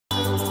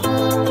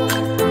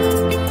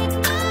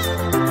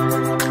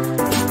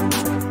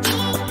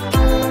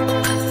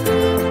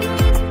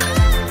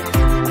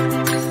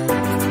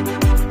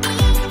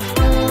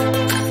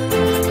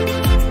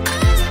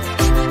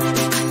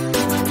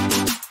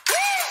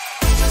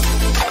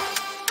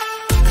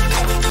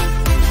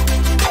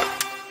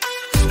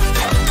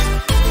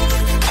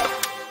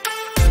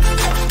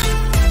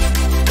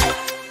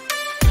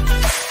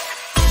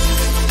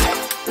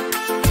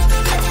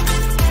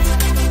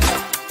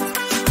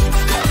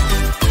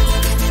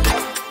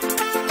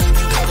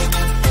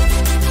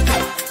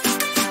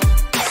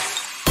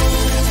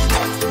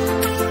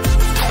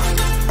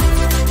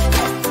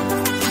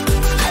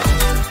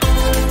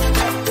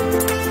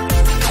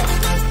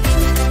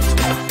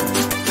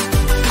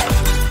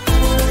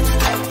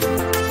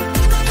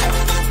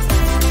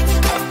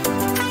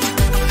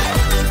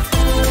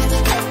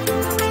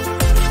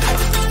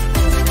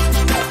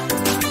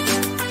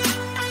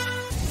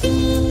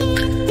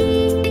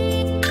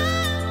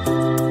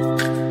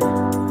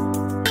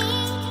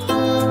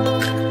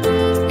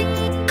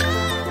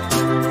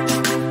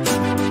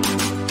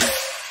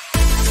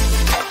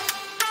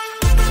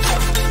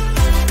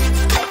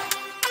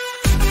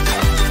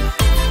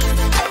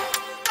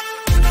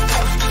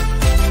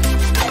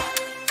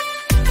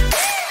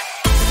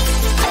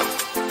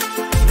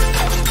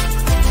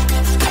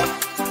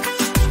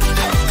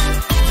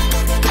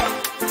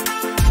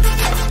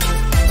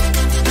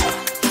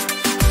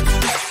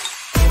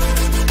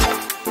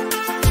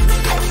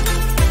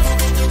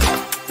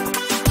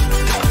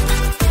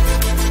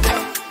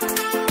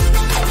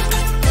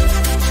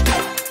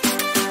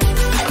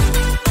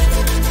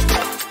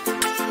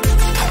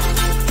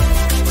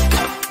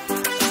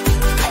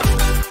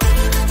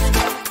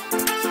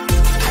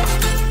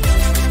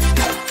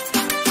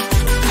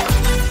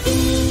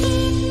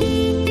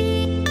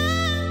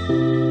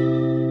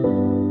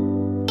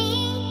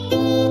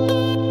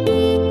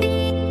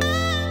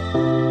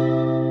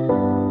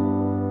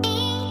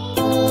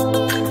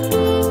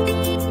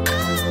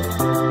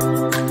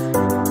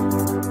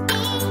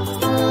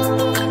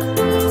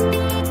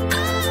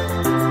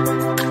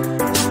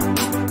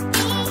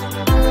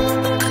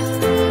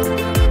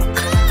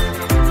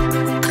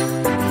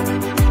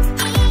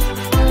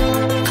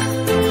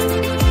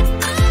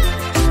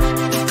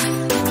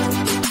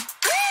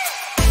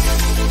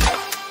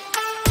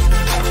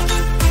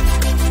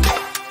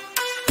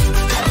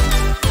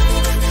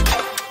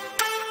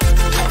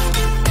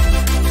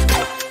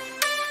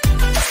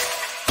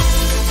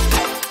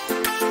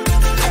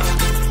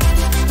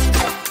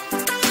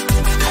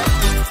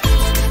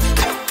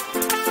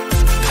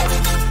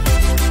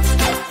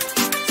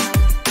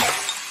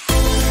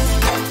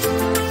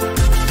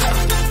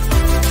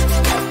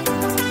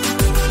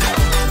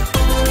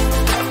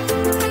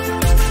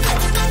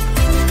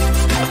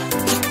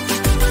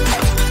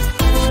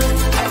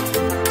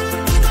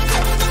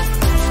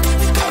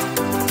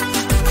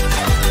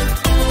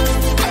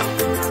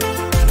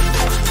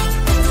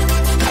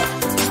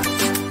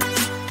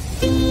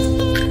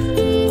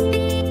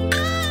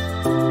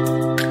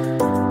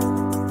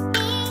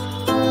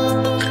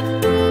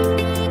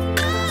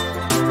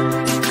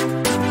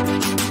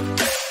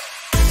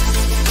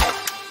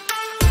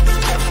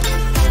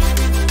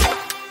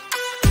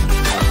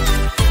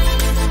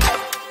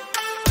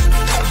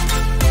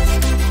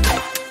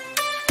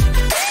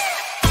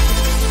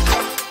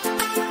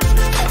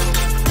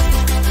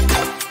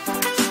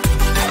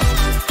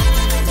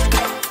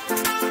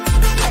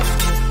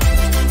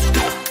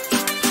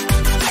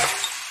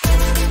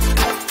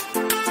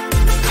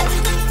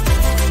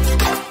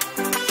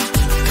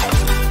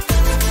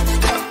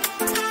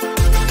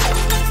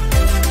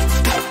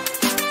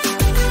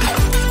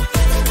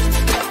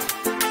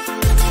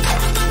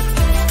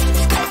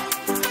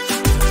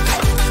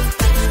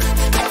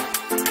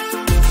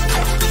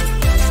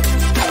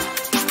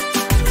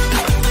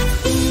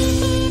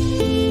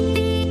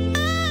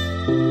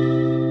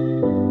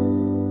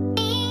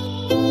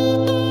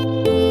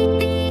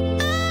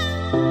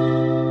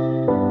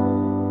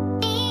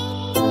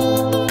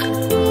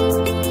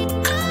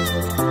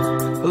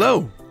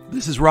Hello,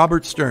 this is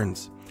Robert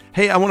Stearns.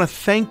 Hey, I want to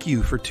thank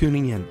you for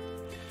tuning in.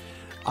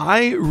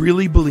 I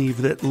really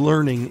believe that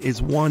learning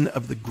is one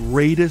of the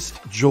greatest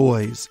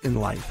joys in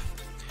life.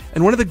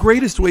 And one of the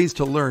greatest ways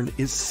to learn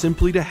is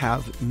simply to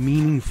have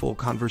meaningful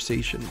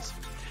conversations,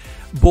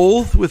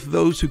 both with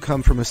those who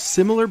come from a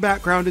similar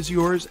background as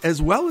yours,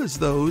 as well as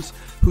those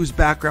whose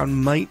background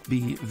might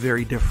be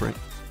very different.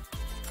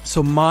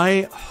 So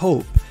my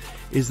hope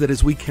is that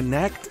as we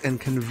connect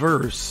and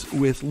converse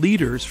with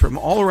leaders from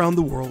all around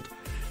the world,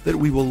 that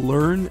we will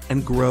learn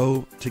and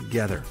grow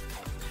together.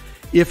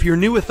 If you're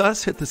new with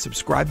us, hit the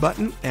subscribe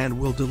button and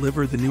we'll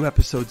deliver the new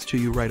episodes to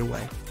you right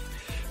away.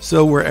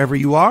 So wherever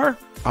you are,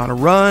 on a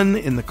run,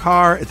 in the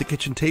car, at the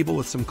kitchen table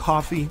with some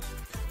coffee,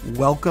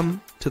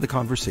 welcome to the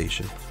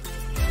conversation.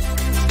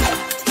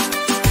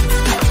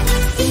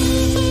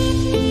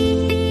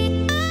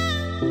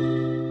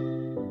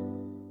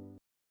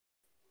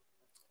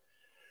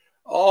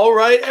 All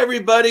right,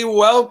 everybody,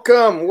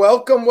 welcome,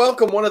 welcome,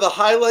 welcome. One of the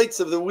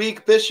highlights of the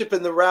week, Bishop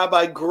and the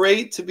Rabbi,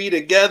 great to be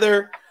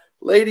together.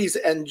 Ladies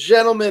and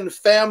gentlemen,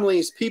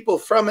 families, people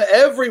from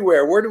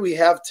everywhere. Where do we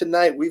have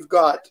tonight? We've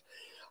got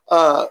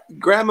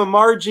Grandma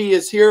Margie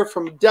is here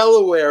from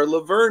Delaware.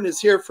 Laverne is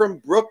here from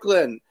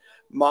Brooklyn.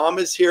 Mom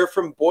is here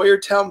from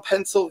Boyertown,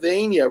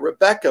 Pennsylvania.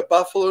 Rebecca,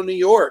 Buffalo, New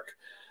York.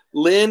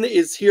 Lynn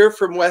is here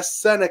from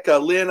West Seneca.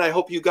 Lynn, I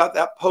hope you got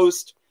that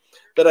post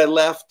that I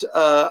left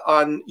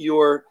on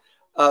your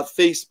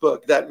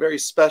Facebook, that very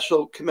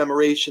special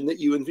commemoration that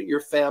you and your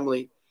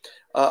family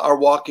are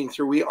walking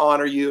through. We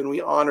honor you and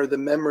we honor the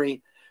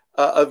memory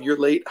of your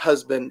late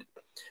husband.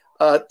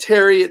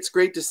 Terry, it's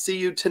great to see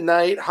you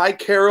tonight. Hi,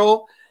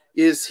 Carol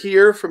is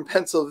here from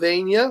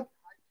Pennsylvania.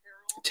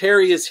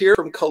 Terry is here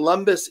from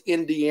Columbus,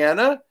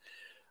 Indiana.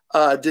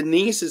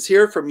 Denise is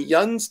here from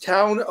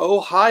Youngstown,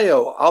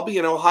 Ohio. I'll be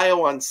in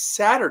Ohio on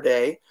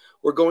Saturday.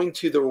 We're going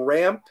to the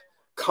RAMP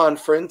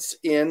conference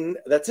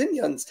that's in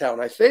Youngstown,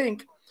 I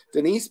think.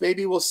 Denise,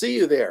 maybe we'll see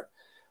you there.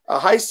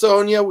 Hi,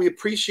 Sonia. We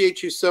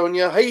appreciate you,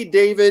 Sonia. Hey,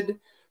 David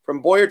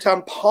from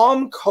Boyertown.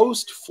 Palm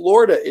Coast,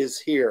 Florida is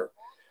here.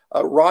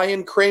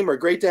 Ryan Kramer,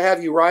 great to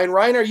have you, Ryan.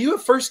 Ryan, are you a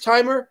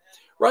first-timer?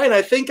 Ryan,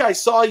 I think I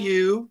saw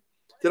you.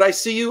 Did I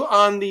see you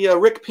on the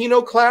Rick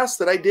Pino class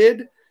that I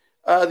did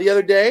the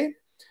other day?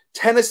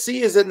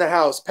 Tennessee is in the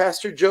house.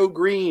 Pastor Joe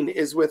Green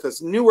is with us.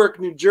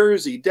 Newark, New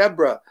Jersey.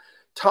 Deborah.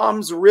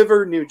 Toms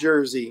River, New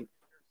Jersey.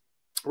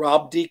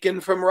 Rob Deacon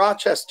from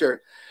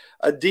Rochester.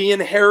 Dee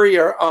and Harry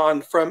are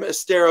on from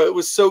Estero. It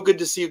was so good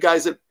to see you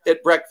guys at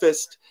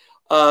breakfast,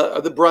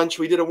 the brunch.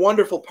 We did a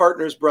wonderful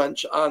partners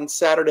brunch on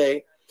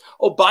Saturday.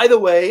 Oh, by the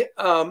way,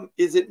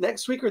 is it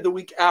next week or the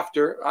week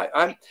after?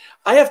 I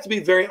have to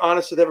be very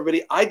honest with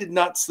everybody. I did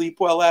not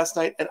sleep well last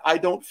night, and I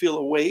don't feel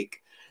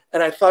awake.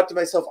 And I thought to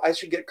myself, I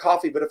should get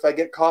coffee, but if I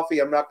get coffee,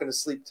 I'm not going to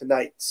sleep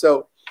tonight.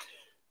 So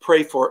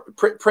pray for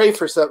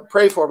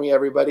me,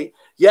 everybody.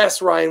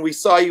 Yes, Ryan, we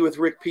saw you with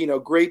Rick Pino.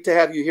 Great to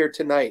have you here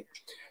tonight.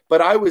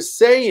 But I was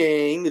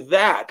saying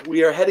that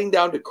we are heading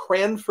down to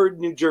Cranford,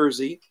 New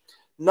Jersey,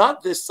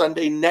 not this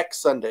Sunday,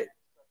 next Sunday.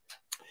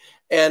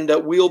 And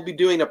we'll be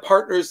doing a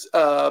partners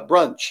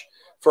brunch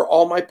for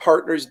all my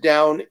partners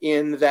down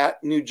in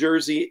that New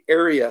Jersey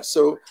area.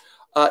 So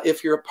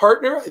if you're a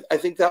partner, I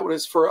think that one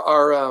is for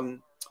our, I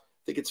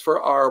think it's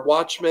for our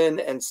watchmen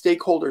and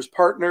stakeholders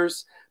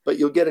partners, but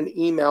you'll get an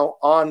email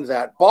on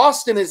that.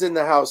 Boston is in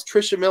the house.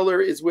 Trisha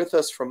Miller is with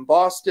us from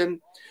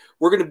Boston.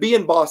 We're going to be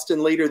in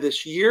Boston later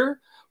this year.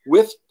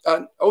 With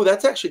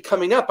that's actually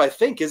coming up, I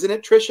think, isn't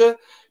it, Trisha?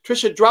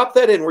 Trisha, drop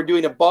that in. We're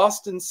doing a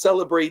Boston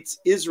Celebrates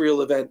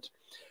Israel event.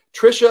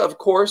 Trisha, of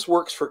course,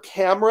 works for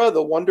CAMRA,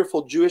 the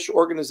wonderful Jewish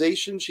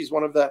organization. She's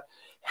one of the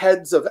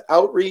heads of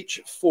outreach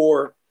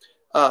for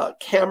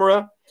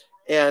CAMRA,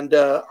 and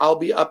I'll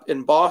be up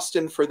in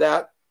Boston for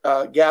that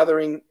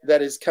gathering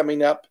that is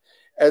coming up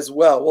as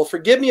well. Well,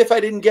 forgive me if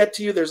I didn't get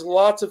to you. There's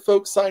lots of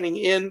folks signing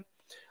in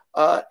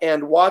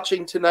and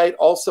watching tonight,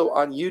 also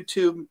on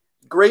YouTube.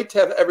 Great to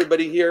have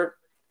everybody here.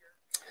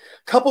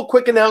 Couple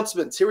quick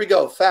announcements. Here we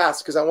go,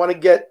 fast, because I want to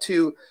get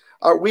to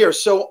we are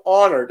so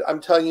honored. I'm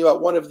telling you,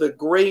 one of the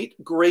great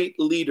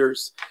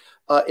leaders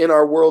in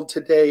our world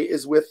today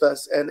is with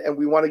us, and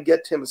we want to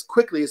get to him as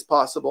quickly as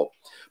possible.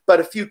 But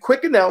a few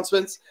quick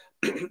announcements.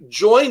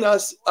 Join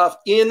us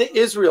in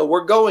Israel.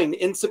 We're going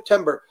in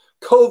September.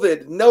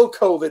 COVID, no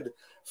COVID.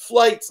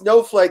 Flights,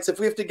 no flights. If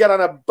we have to get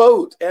on a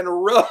boat and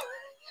row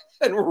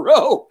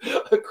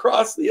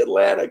across the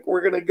Atlantic, we're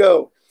going to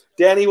go.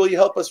 Danny, will you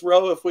help us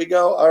row if we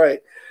go? All right.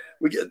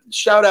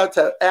 Shout out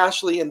to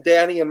Ashley and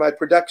Danny and my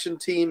production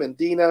team and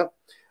Dina.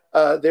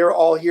 They're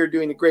all here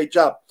doing a great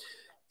job.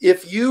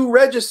 If you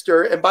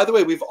register, and by the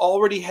way, we've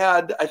already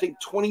had, I think,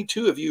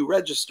 22 of you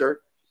register.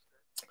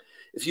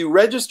 If you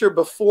register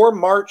before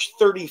March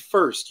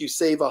 31st, you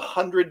save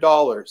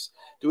 $100.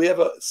 Do we have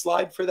a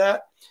slide for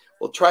that?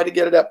 We'll try to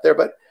get it up there.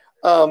 But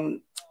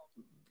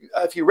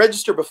if you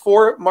register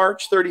before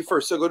March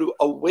 31st, so go to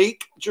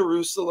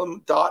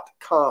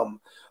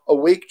awakejerusalem.com.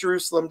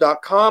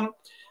 awakejerusalem.com.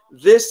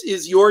 This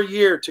is your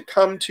year to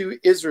come to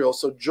Israel.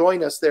 So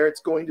join us there.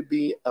 It's going to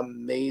be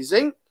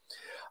amazing.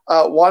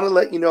 Want to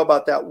let you know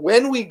about that.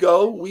 When we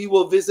go, we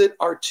will visit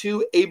our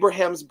 2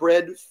 Abraham's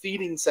Bread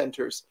feeding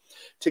centers.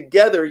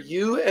 Together,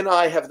 you and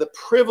I have the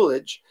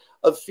privilege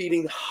of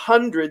feeding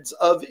hundreds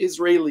of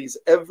Israelis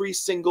every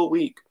single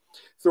week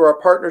through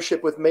our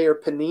partnership with Mayor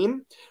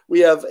Panim. We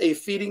have a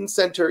feeding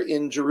center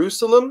in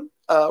Jerusalem,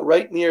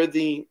 right near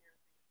the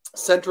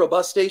Central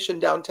Bus Station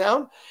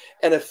downtown,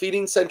 and a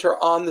feeding center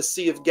on the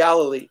Sea of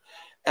Galilee.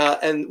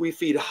 And we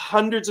feed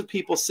hundreds of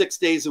people 6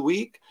 days a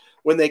week.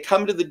 When they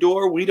come to the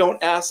door, we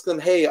don't ask them,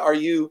 hey, are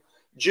you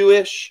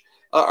Jewish?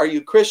 Are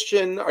you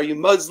Christian? Are you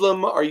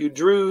Muslim? Are you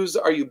Druze?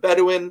 Are you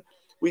Bedouin?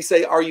 We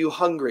say, are you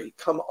hungry?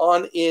 Come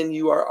on in.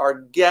 You are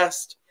our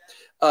guest.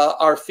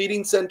 Our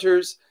feeding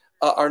centers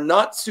are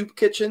not soup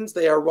kitchens.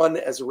 They are run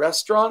as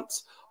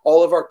restaurants.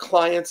 All of our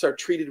clients are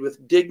treated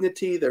with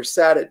dignity. They're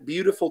sat at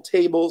beautiful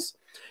tables.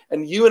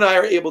 And you and I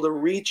are able to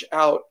reach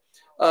out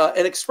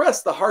and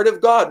express the heart of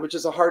God, which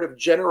is a heart of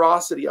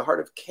generosity, a heart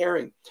of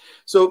caring.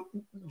 So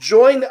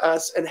join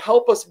us and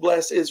help us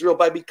bless Israel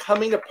by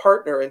becoming a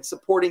partner and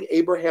supporting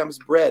Abraham's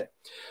Bread.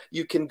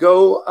 You can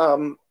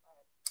go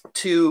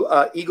to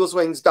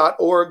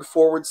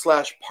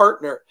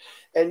eagleswings.org/partner,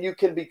 and you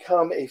can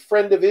become a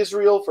friend of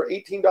Israel for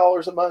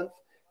 $18 a month,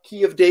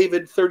 Key of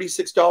David,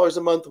 $36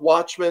 a month,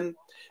 Watchman,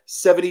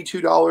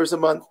 $72 a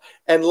month.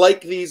 And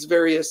like these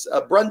various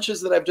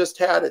brunches that I've just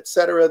had,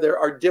 etc., there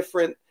are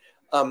different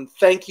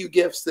thank you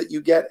gifts that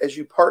you get as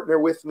you partner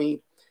with me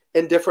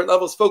in different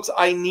levels. Folks,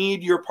 I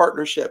need your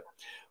partnership.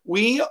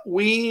 We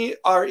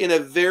are in a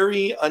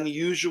very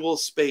unusual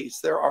space.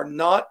 There are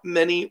not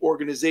many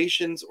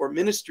organizations or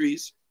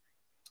ministries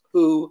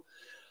who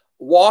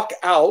walk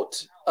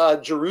out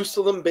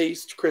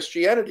Jerusalem-based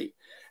Christianity.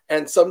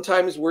 And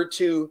sometimes we're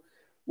too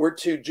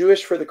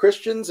Jewish for the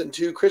Christians and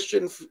too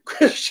Christian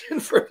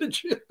for the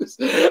Jews.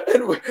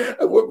 And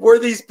we're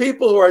these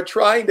people who are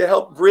trying to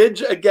help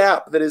bridge a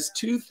gap that is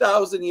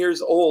 2,000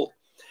 years old.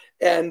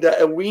 And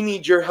we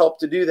need your help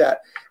to do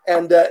that.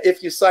 And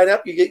if you sign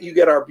up, you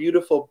get our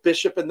beautiful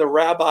Bishop and the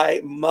Rabbi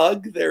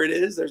mug. There it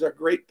is. There's our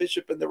great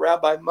Bishop and the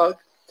Rabbi mug.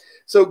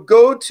 So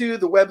go to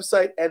the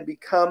website and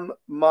become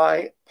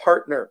my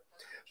partner.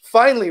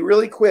 Finally,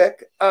 really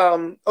quick.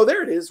 Oh,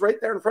 there it is right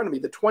there in front of me.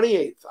 The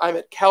 28th. I'm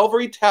at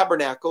Calvary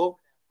Tabernacle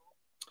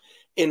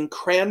in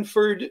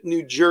Cranford,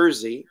 New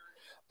Jersey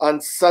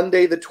on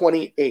Sunday the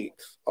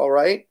 28th. All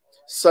right.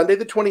 Sunday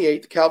the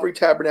 28th, Calvary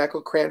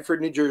Tabernacle, Cranford,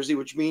 New Jersey,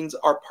 which means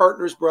our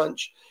partners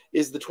brunch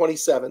is the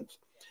 27th.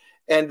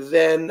 And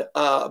then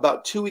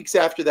about 2 weeks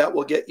after that,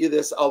 we'll get you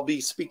this. I'll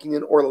be speaking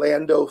in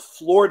Orlando,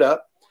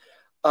 Florida,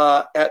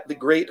 at the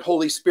Great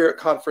Holy Spirit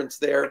Conference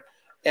there.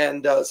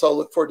 And so I'll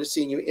look forward to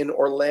seeing you in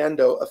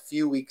Orlando a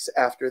few weeks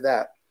after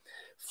that.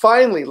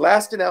 Finally,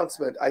 last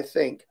announcement, I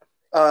think,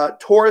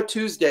 Torah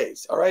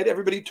Tuesdays. All right,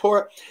 everybody,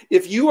 Torah.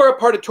 If you are a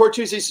part of Torah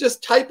Tuesdays,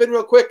 just type in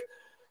real quick.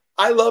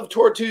 I love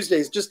Torah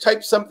Tuesdays. Just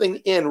type something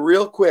in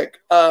real quick.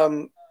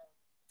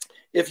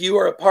 If you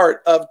are a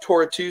part of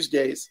Torah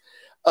Tuesdays.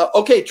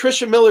 Okay,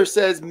 Trisha Miller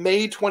says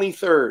May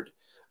 23rd,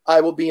 I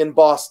will be in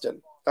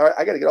Boston. All right,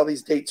 I got to get all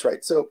these dates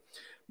right. So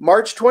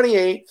March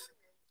 28th,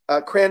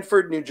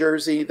 Cranford, New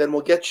Jersey. Then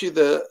we'll get you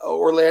the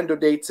Orlando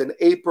dates in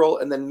April,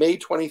 and then May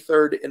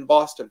 23rd in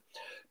Boston.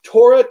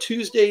 Torah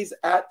Tuesdays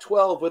at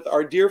 12 with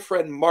our dear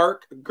friend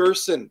Mark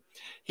Gerson.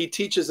 He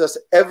teaches us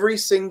every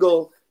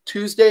single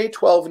Tuesday,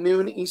 12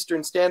 noon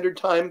Eastern Standard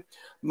Time.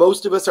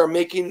 Most of us are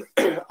making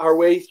our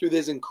way through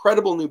this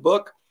incredible new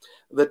book,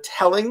 The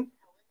Telling.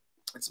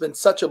 It's been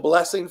such a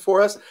blessing for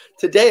us.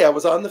 Today, I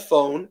was on the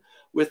phone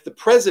with the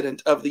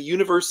president of the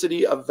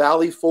University of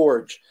Valley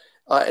Forge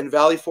in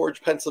Valley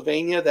Forge,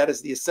 Pennsylvania. That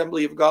is the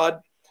Assembly of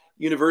God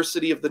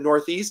University of the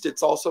Northeast.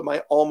 It's also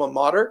my alma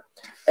mater.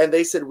 And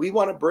they said, we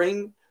want to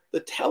bring The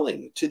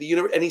Telling to the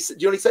university. And he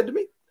said, you know what he said to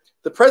me?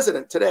 The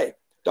president today,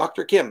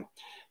 Dr. Kim,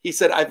 he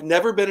said, I've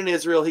never been in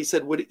Israel. He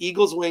said, would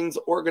Eagles Wings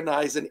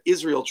organize an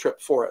Israel trip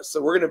for us?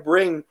 So we're going to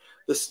bring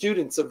the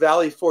students of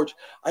Valley Forge.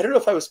 I don't know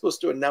if I was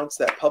supposed to announce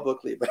that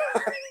publicly, but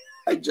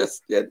I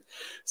just did.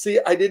 See,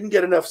 I didn't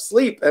get enough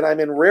sleep, and I'm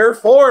in rare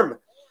form.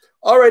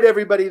 All right,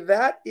 everybody,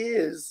 that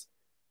is,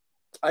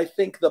 I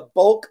think, the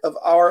bulk of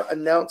our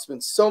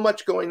announcements. So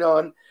much going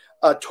on.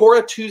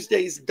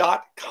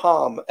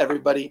 TorahTuesdays.com,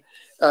 everybody,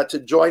 to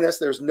join us.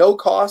 There's no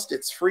cost.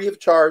 It's free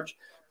of charge,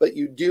 but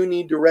you do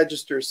need to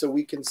register so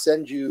we can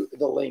send you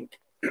the link.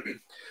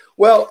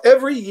 Well,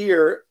 every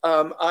year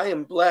I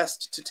am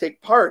blessed to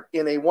take part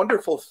in a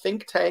wonderful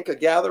think tank, a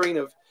gathering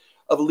of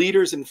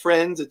leaders and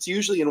friends. It's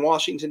usually in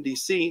Washington,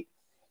 D.C.,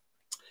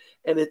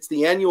 and it's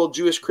the annual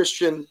Jewish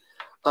Christian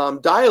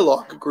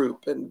dialogue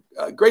group. And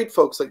great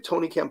folks like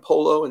Tony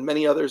Campolo and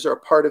many others are a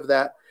part of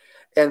that.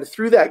 And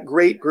through that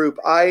great group,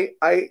 I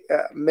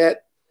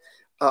met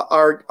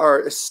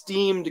our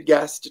esteemed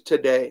guest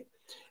today.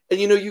 And,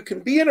 you know, you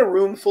can be in a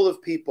room full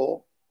of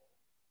people,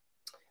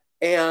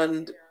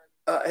 and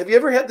have you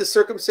ever had the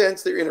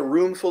circumstance that you're in a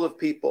room full of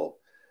people,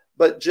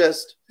 but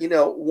just, you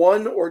know,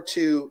 one or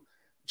two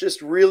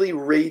just really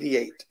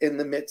radiate in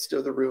the midst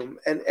of the room?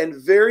 And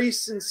very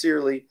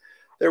sincerely,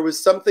 there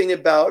was something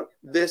about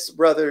this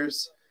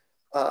brother's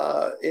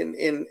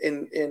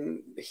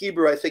In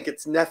Hebrew, I think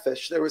it's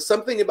nephesh. There was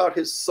something about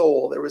his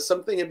soul. There was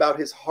something about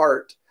his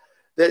heart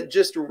that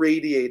just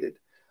radiated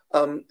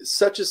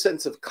such a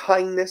sense of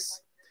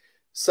kindness,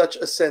 such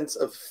a sense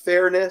of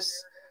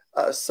fairness,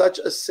 such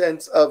a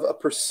sense of a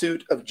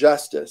pursuit of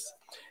justice.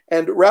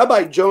 And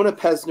Rabbi Jonah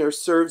Pesner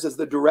serves as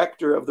the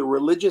director of the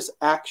Religious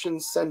Action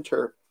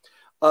Center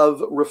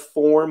of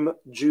Reform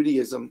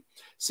Judaism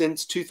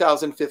since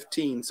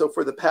 2015. So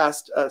for the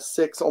past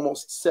 6,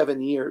 almost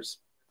 7 years.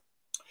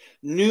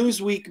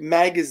 Newsweek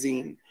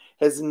magazine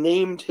has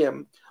named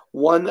him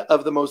one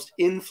of the most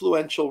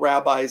influential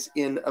rabbis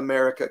in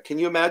America. Can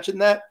you imagine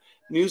that?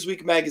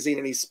 Newsweek magazine,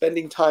 and he's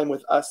spending time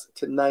with us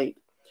tonight.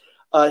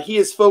 He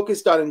is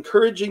focused on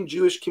encouraging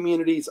Jewish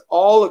communities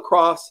all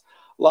across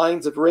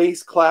lines of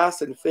race,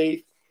 class, and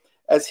faith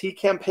as he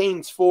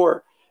campaigns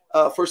for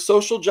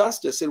social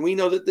justice. And we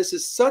know that this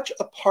is such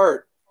a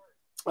part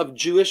of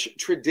Jewish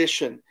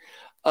tradition,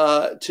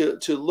 to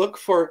look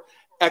for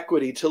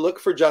equity, to look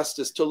for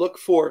justice, to look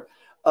for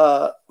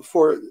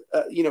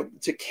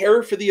to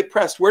care for the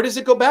oppressed. Where does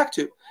it go back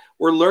to?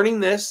 We're learning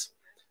this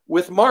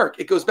with Mark.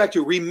 It goes back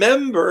to,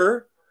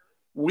 remember,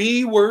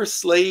 we were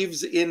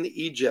slaves in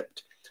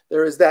Egypt.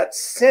 There is that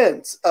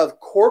sense of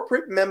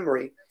corporate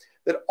memory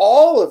that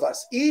all of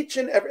us, each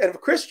and every, and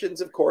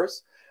Christians, of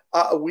course,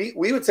 we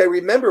would say,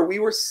 remember, we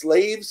were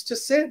slaves to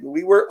sin.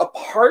 We were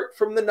apart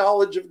from the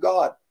knowledge of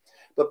God.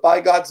 But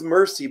by God's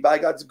mercy, by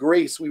God's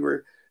grace, we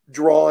were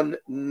drawn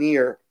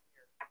near.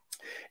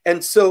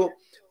 And so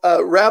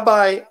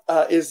Rabbi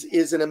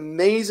is an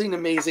amazing,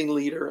 amazing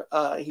leader.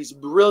 He's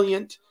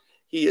brilliant.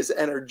 He is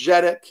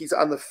energetic. He's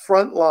on the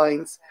front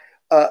lines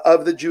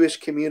of the Jewish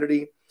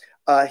community.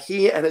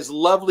 He and his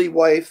lovely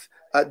wife,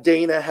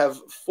 Dana, have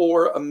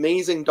 4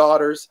 amazing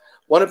daughters.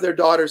 One of their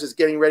daughters is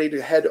getting ready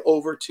to head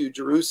over to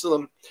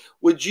Jerusalem.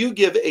 Would you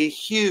give a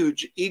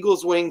huge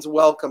Eagles Wings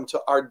welcome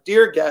to our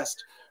dear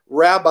guest,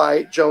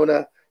 Rabbi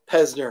Jonah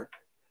Pesner?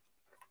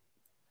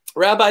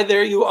 Rabbi,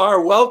 there you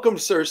are. Welcome,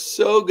 sir.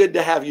 So good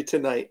to have you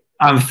tonight.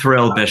 I'm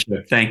thrilled,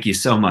 Bishop. Thank you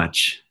so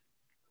much.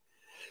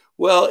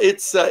 Well,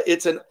 it's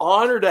an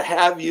honor to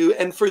have you.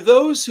 And for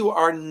those who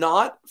are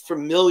not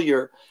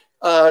familiar,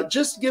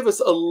 just give us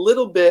a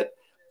little bit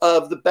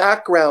of the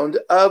background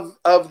of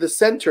the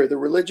center, the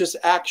Religious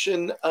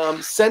Action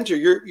Center.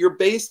 You're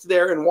based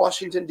there in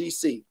Washington,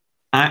 D.C.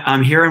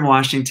 I'm here in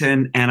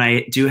Washington, and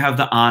I do have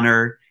the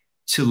honor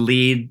to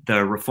lead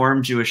the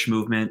Reform Jewish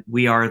movement.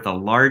 We are the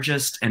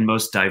largest and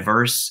most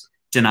diverse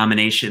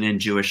denomination in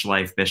Jewish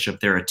life, Bishop.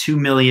 There are 2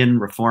 million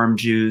Reform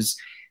Jews.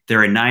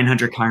 There are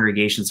 900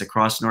 congregations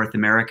across North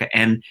America,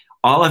 and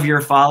all of your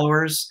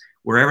followers,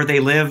 wherever they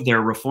live, they're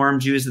Reform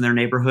Jews in their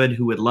neighborhood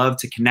who would love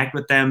to connect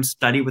with them,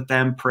 study with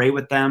them, pray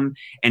with them,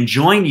 and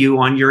join you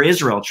on your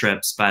Israel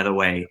trips, by the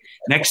way.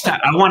 Next time,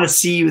 I want to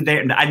see you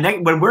there.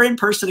 When we're in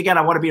person again,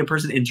 I want to be in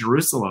person in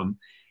Jerusalem.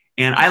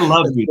 And I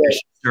love you,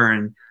 Bishop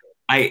Stearns.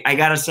 I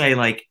got to say,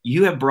 like,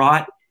 you have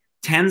brought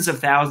tens of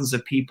thousands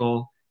of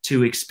people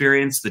to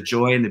experience the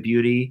joy and the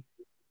beauty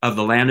of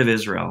the land of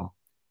Israel.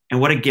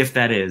 And what a gift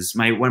that is.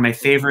 One of my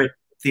favorite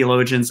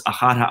theologians,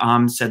 Ahad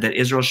Ha'am, said that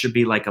Israel should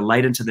be like a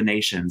light unto the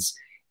nations.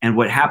 And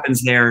what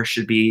happens there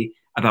should be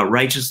about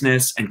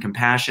righteousness and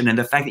compassion. And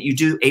the fact that you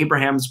do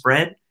Abraham's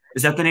bread,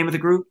 is that the name of the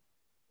group?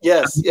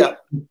 Yes, yeah.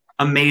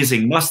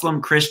 Amazing.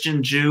 Muslim,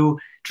 Christian, Jew,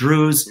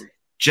 Druze,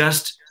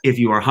 just if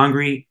you are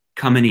hungry,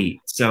 come and eat.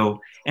 So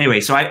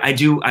anyway, so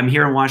I'm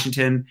here in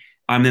Washington.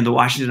 I'm in the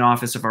Washington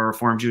office of our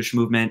Reform Jewish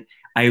movement.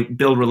 I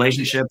build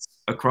relationships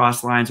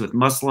across lines with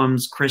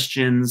Muslims,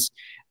 Christians,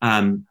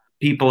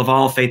 people of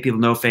all faith, people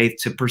of no faith,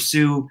 to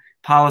pursue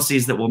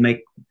policies that will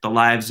make the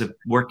lives of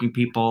working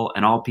people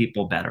and all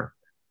people better.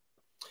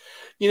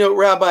 You know,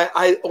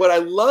 Rabbi, what I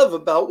love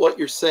about what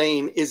you're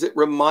saying is it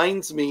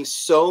reminds me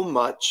so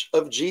much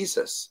of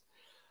Jesus.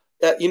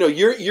 You know,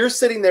 you're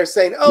sitting there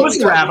saying, "Oh,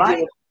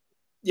 Rabbi."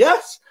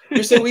 Yes,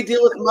 you say we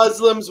deal with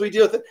Muslims, we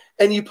deal with,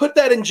 and you put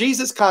that in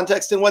Jesus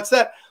context, and what's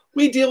that?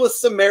 We deal with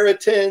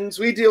Samaritans,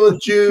 we deal with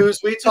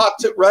Jews, we talk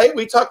to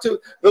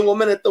the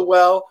woman at the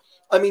well.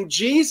 I mean,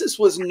 Jesus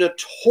was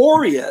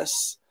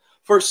notorious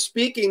for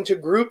speaking to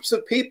groups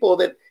of people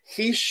that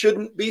he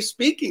shouldn't be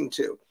speaking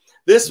to.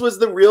 This was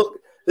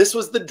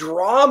the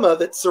drama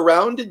that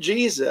surrounded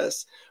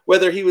Jesus,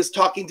 whether he was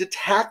talking to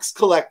tax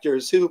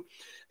collectors who,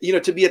 you know,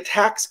 to be a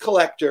tax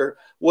collector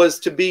was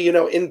to be, you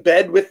know, in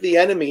bed with the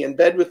enemy, in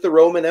bed with the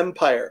Roman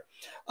Empire,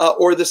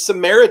 or the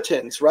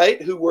Samaritans,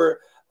 right, who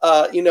were,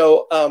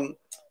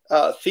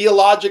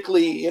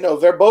 theologically, you know,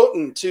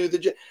 verboten to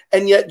the,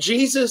 and yet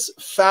Jesus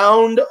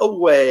found a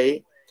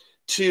way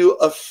to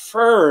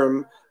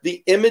affirm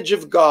the image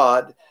of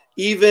God,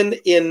 even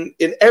in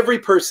every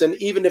person,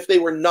 even if they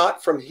were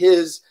not from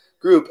his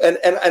group. And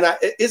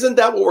isn't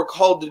that what we're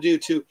called to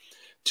do,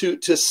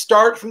 to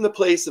start from the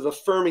place of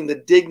affirming the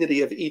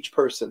dignity of each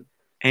person?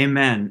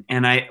 Amen.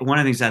 And one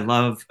of the things I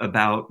love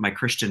about my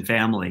Christian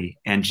family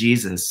and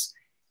Jesus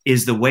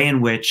is the way in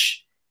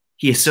which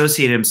he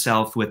associated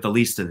himself with the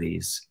least of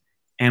these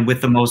and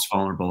with the most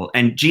vulnerable.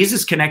 And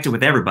Jesus connected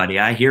with everybody.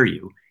 I hear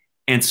you.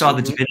 and saw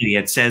the divinity.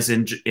 It says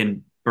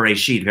in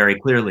Bereshit very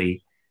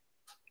clearly,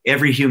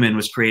 every human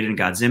was created in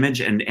God's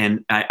image.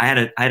 And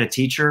I had a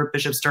teacher,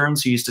 Bishop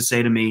Stearns, who used to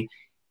say to me,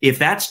 if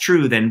that's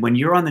true, then when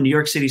you're on the New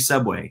York City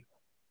subway,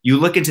 you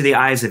look into the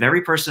eyes of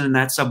every person in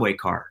that subway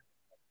car,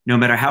 no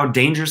matter how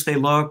dangerous they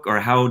look or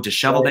how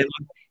disheveled they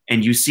look,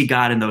 and you see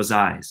God in those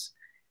eyes.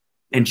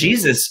 And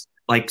Jesus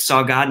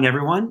saw God in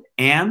everyone,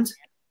 and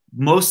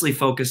mostly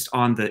focused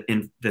on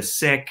the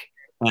sick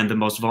and the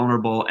most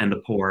vulnerable and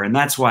the poor. And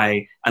that's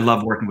why I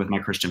love working with my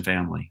Christian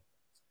family.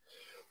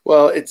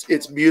 Well,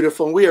 it's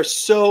beautiful. We are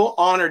so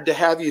honored to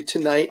have you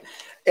tonight.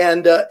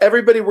 And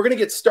everybody, we're going to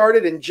get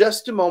started in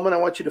just a moment. I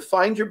want you to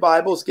find your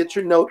Bibles, get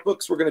your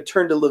notebooks. We're going to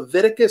turn to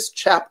Leviticus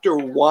chapter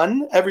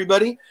 1,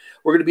 everybody.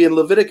 We're going to be in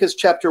Leviticus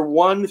chapter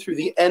 1 through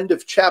the end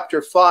of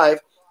chapter 5.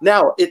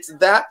 Now, it's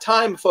that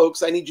time,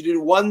 folks. I need you to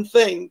do one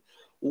thing.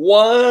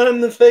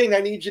 One thing I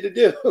need you to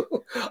do.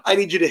 I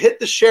need you to hit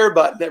the share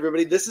button,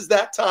 everybody. This is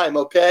that time,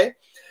 okay?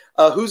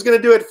 Who's going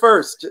to do it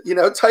first?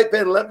 Type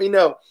in, let me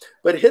know.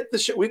 But hit the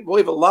share. We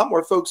have a lot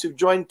more folks who've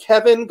joined.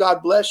 Kevin,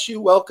 God bless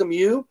you. Welcome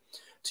you.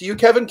 To you,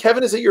 Kevin.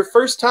 Kevin, is it your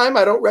first time?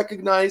 I don't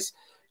recognize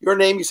your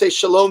name. You say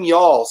Shalom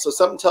Y'all. So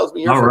something tells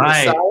me you're from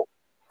the South.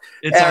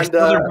 It's our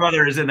southern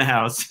brothers in the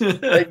house.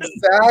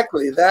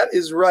 Exactly. That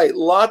is right.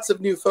 Lots of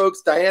new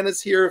folks.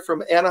 Diana's here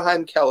from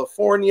Anaheim,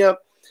 California.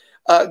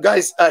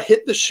 Guys,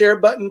 hit the share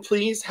button,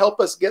 please. Help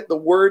us get the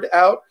word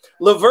out.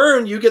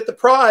 Laverne, you get the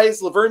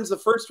prize. Laverne's the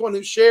first one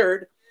who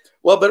shared.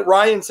 Well, but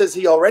Ryan says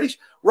he already.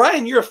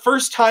 Ryan, you're a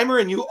first timer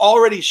and you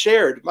already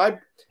shared.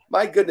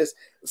 My goodness.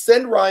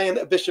 Send Ryan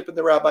a Bishop and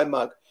the Rabbi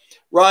mug.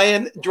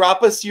 Ryan,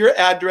 drop us your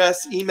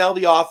address, email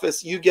the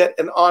office. You get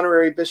an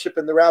honorary Bishop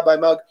and the Rabbi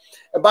mug.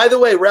 And by the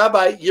way,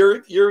 Rabbi,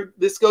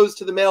 this goes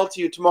to the mail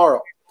to you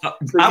tomorrow.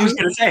 I was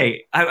going to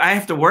say, I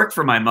have to work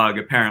for my mug,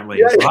 apparently.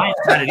 Yeah, Ryan's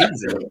got it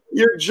easy.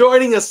 You're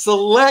joining a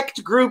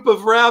select group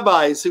of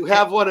rabbis who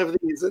have one of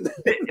these. And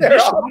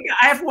Bishop,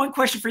 I have one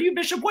question for you,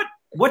 Bishop.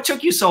 What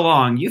took you so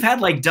long? You've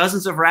had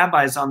dozens of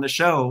rabbis on the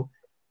show.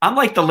 I'm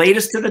the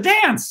latest to the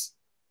dance.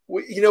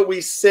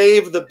 We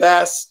save the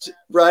best,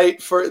 right?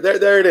 For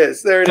there it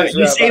is. There it is.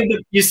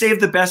 You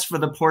saved the best for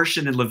the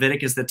portion in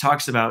Leviticus that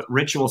talks about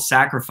ritual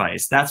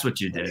sacrifice. That's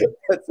what you did.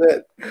 That's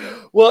it.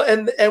 Well,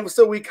 and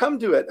so we come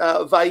to it.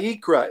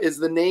 Vayikra is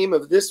the name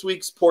of this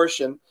week's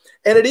portion,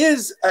 and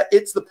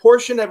it's the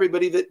portion,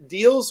 everybody, that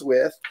deals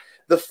with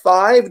the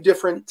 5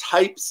 different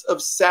types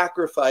of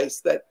sacrifice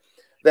that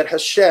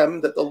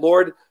Hashem, that the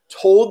Lord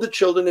told the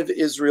children of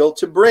Israel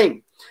to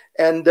bring.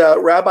 And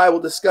Rabbi will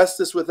discuss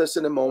this with us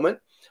in a moment.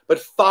 But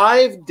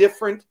 5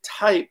 different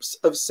types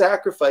of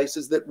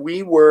sacrifices that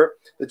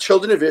the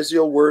children of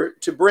Israel were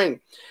to bring.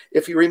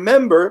 If you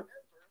remember,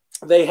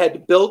 they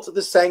had built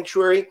the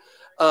sanctuary.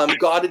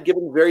 God had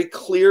given very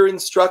clear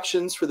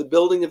instructions for the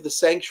building of the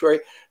sanctuary,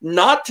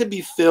 not to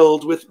be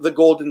filled with the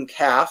golden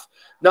calf,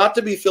 not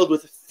to be filled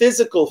with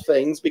physical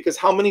things, because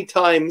how many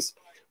times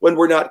when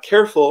we're not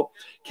careful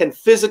can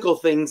physical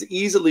things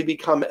easily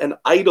become an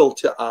idol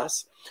to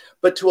us,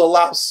 but to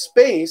allow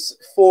space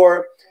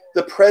for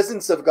the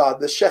presence of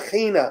God, the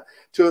Shekhinah,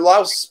 to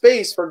allow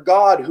space for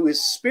God, who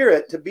is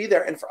spirit, to be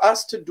there, and for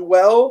us to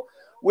dwell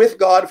with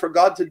God, for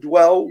God to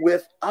dwell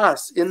with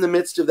us in the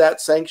midst of that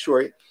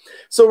sanctuary.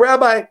 So,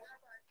 Rabbi,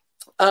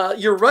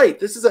 you're right.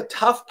 This is a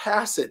tough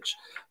passage.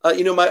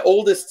 My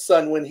oldest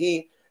son, when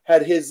he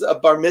had his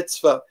bar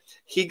mitzvah,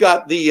 he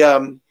got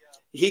the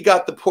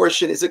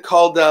portion. Is it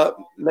called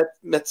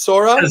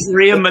Metzora?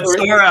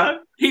 Metzora.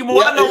 He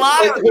won the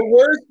lottery. The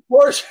worst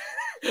portion.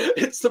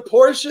 It's the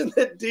portion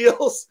that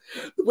deals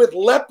with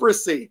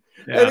leprosy.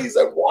 Yeah. And he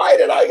said, why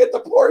did I get the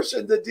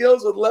portion that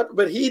deals with leprosy?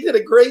 But he did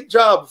a great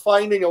job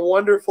finding a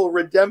wonderful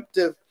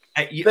redemptive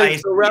thing.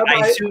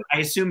 I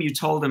assume you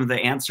told him the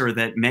answer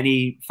that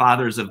many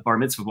fathers of bar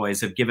mitzvah boys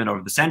have given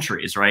over the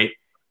centuries, right?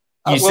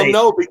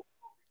 No.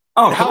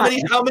 How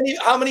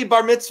many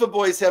bar mitzvah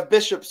boys have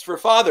bishops for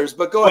fathers?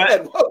 But go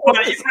ahead.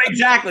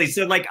 Exactly.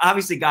 So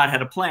obviously God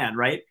had a plan,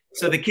 right?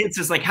 So the kid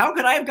says, how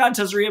could I have gotten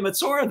Tazria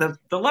Metzora,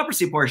 the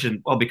leprosy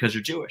portion? Well, because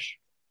you're Jewish.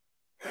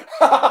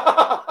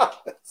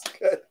 That's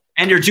good.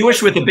 And you're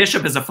Jewish with a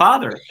bishop as a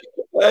father.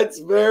 That's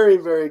very,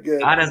 very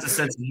good. God has a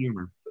sense of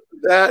humor.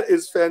 That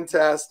is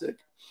fantastic.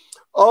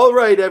 All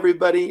right,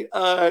 everybody.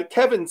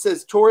 Kevin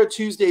says, Torah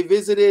Tuesday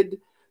visited,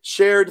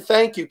 shared.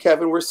 Thank you,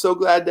 Kevin. We're so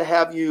glad to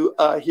have you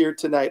here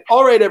tonight.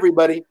 All right,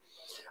 everybody.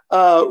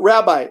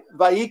 Rabbi,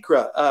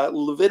 Vayikra,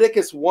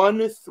 Leviticus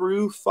 1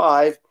 through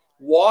 5,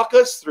 walk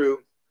us through.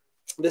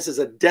 This is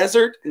a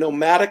desert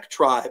nomadic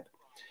tribe.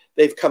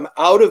 They've come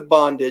out of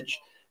bondage.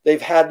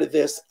 They've had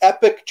this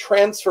epic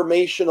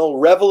transformational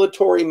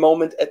revelatory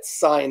moment at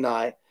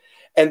Sinai,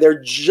 and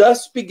they're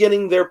just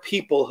beginning their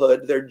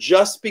peoplehood. They're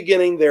just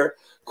beginning their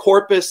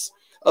corpus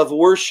of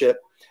worship,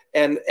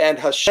 and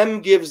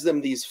Hashem gives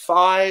them these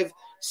 5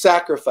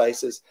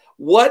 sacrifices.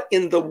 What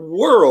in the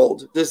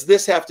world does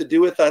this have to do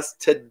with us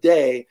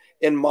today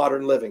in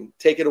modern living?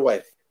 Take it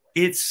away.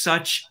 It's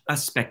such a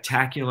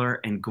spectacular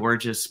and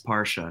gorgeous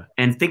parsha.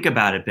 And think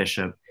about it,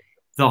 Bishop.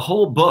 The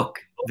whole book,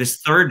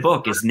 this 3rd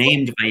book, is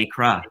named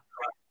Vayikra.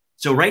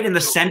 So right in the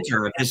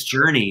center of this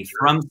journey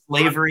from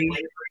slavery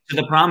to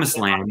the promised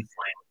land,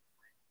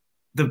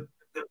 the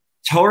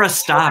Torah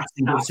stops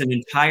and gives an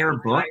entire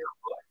book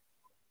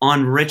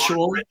on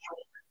ritual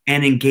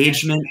and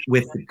engagement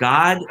with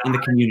God and the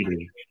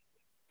community.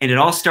 And it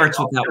all starts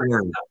with that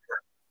word,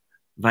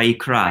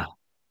 Vayikra.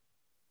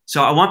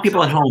 So I want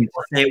people at home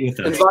to say it with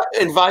us.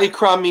 And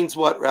Vayikra means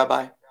what,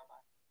 Rabbi?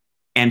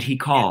 And he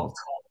called.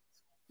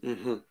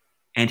 Mm-hmm.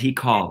 And he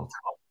called.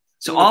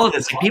 So all of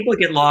this, like, people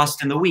get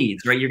lost in the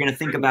weeds, right? You're going to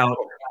think about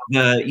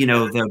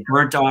the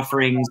burnt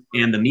offerings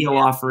and the meal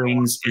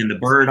offerings and the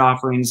bird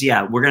offerings.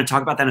 Yeah, we're going to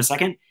talk about that in a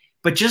second.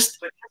 But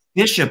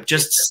Bishop,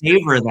 just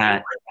savor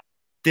that.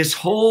 This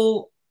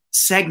whole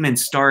segment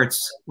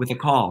starts with a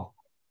call.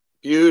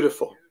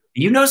 Beautiful.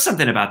 You know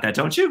something about that,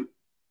 don't you?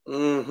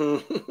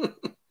 Mm-hmm.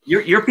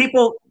 Your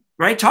people,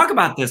 right, talk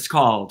about this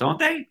call, don't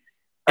they?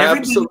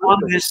 Everybody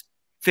on this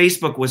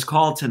Facebook was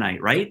called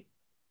tonight, right?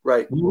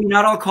 Right. Were we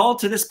not all called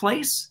to this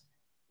place?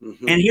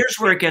 Mm-hmm. And here's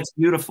where it gets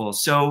beautiful.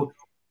 So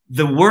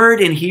the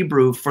word in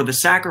Hebrew for the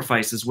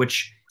sacrifices,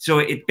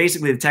 it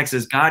basically, the text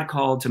says, God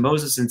called to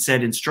Moses and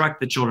said,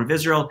 instruct the children of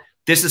Israel.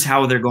 This is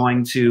how they're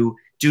going to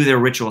do their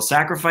ritual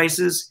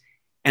sacrifices.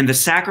 And the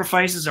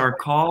sacrifices are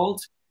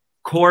called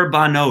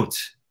korbanot,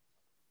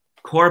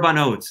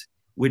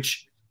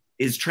 which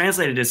is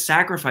translated as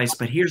sacrifice,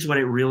 but here's what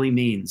it really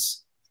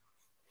means.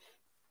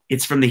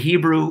 It's from the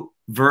Hebrew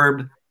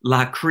verb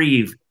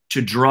lakriv,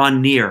 to draw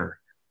near.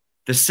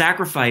 The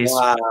sacrifice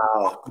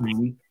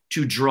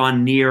to draw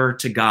near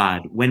to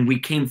God. When we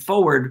came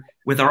forward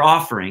with our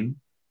offering,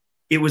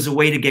 it was a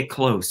way to get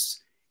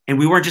close. And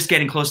we weren't just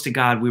getting close to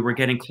God, we were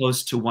getting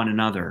close to one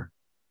another.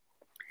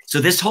 So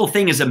this whole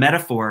thing is a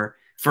metaphor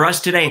for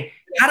us today.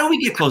 How do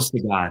we get close to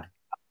God?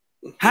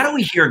 How do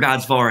we hear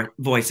God's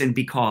voice and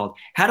be called?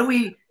 How do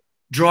we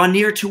draw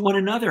near to one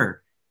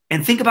another?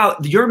 And think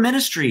about your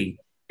ministry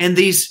and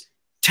these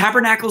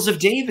tabernacles of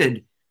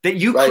David that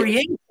you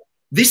create.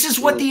 This is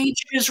what the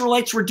ancient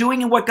Israelites were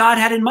doing and what God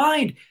had in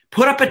mind.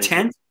 Put up a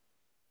tent.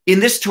 In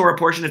this Torah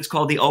portion, it's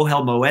called the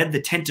Ohel Moed, the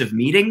tent of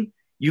meeting.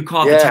 You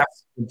call it the Tabernacle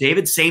of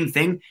David, same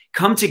thing.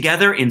 Come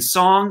together in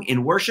song,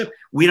 in worship.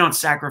 We don't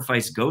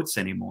sacrifice goats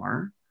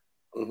anymore,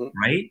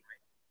 right?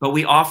 But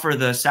we offer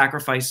the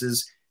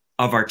sacrifices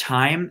of our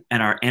time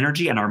and our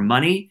energy and our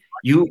money.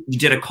 You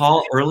did a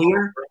call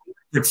earlier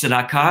for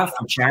tzedakah,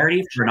 for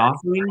charity, for an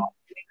offering,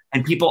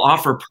 and people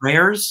offer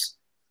prayers.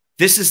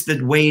 This is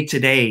the way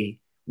today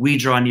we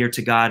draw near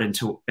to God and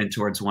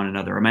towards one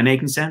another. Am I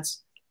making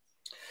sense?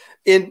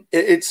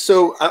 It's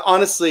so,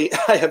 honestly,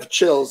 I have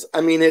chills.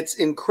 I mean, it's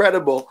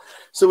incredible.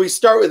 So we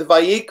start with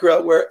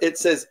Vayikra, where it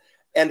says,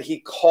 and he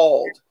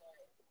called.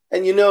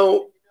 And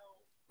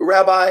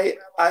Rabbi,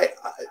 I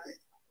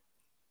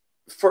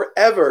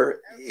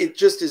forever, it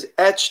just is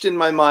etched in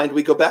my mind.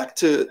 We go back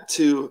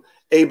to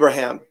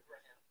Abraham,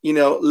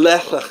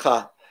 Lech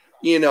Lecha.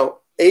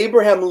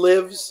 Abraham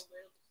lives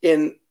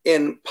in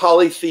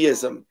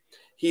polytheism.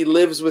 He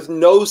lives with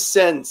no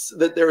sense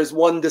that there is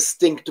one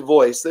distinct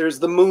voice. There's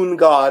the moon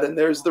god and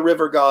there's the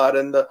river god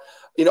and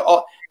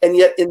and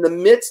yet in the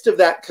midst of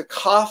that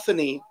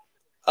cacophony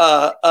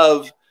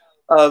of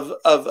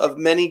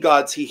many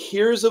gods, he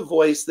hears a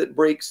voice that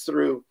breaks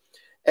through,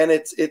 and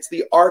it's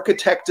the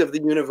architect of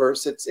the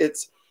universe.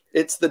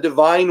 It's the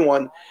divine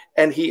one,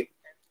 and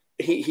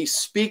he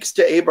speaks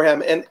to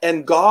Abraham,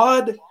 and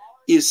God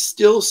is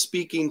still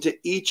speaking to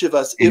each of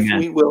us. Amen. If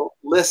we will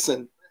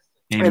listen.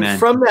 Amen. And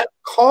from that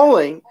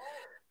calling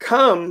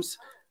comes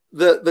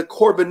the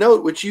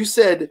korbanot, which you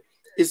said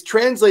is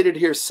translated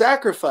here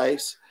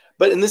sacrifice.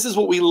 And this is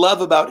what we love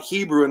about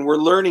Hebrew, and we're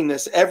learning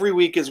this every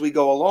week as we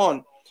go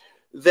along,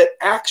 that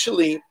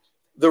actually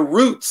the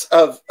roots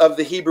of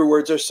the Hebrew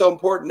words are so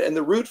important. And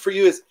the root for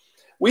you is,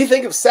 we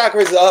think of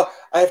sacrifice,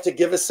 I have to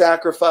give a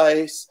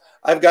sacrifice,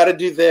 I've got to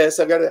do this,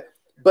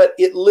 but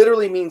it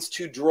literally means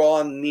to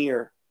draw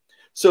near.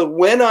 So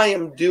when I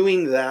am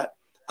doing that,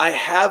 I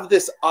have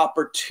this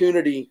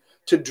opportunity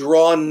to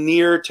draw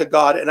near to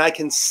God, and I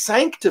can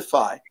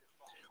sanctify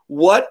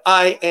what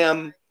I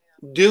am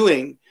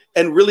doing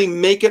and really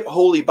make it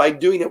holy by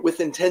doing it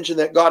with intention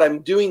that, God,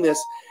 I'm doing this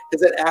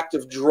as an act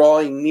of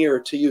drawing near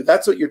to you.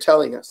 That's what you're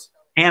telling us.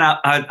 And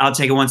I'll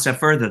take it one step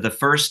further. The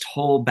first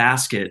whole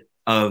basket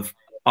of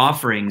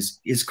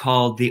offerings is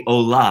called the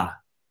Olah.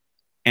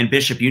 And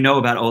Bishop, you know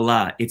about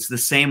Olah. It's the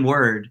same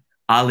word,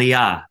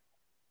 Aliyah,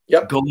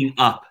 going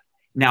up.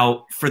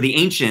 Now, for the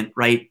ancient,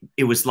 right,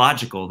 it was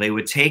logical. They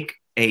would take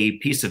a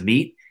piece of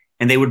meat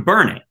and they would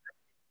burn it.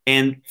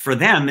 And for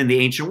them in the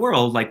ancient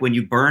world, like when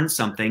you burn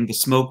something, the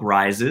smoke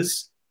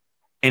rises.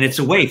 And it's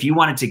a way, if you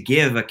wanted to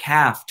give a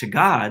calf to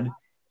God,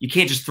 you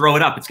can't just throw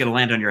it up. It's going to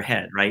land on your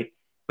head, right?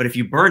 But if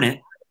you burn it,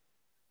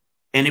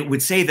 and it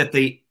would say that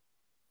the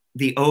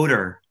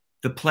odor,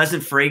 the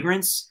pleasant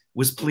fragrance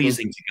was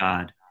pleasing to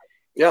God.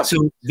 Yeah.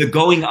 So the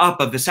going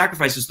up of the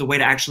sacrifice is the way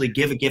to actually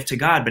give a gift to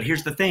God. But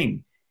here's the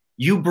thing.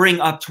 You bring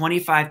up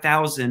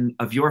 25,000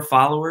 of your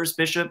followers,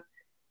 Bishop,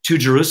 to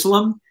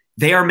Jerusalem,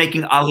 they are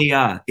making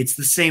aliyah. It's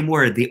the same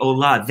word, the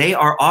olah. They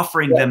are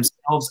offering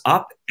themselves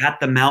up at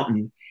the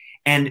mountain.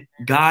 And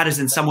God is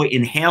in some way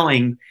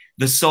inhaling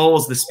the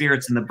souls, the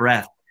spirits, and the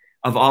breath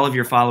of all of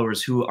your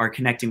followers who are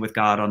connecting with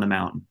God on the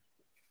mountain.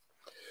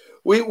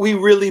 We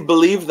really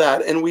believe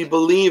that, and we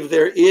believe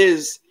there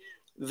is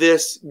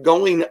this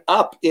going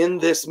up in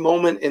this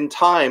moment in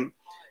time,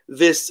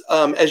 this,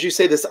 as you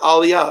say, this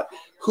aliyah.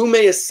 Who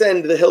may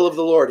ascend the hill of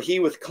the Lord? He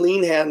with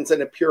clean hands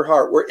and a pure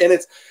heart. And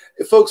it's,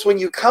 folks, when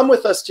you come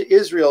with us to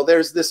Israel,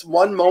 there's this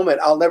one moment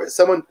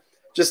someone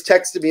just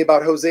texted me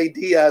about Jose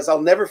Diaz.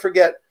 I'll never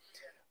forget.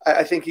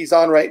 I think he's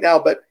on right now,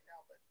 but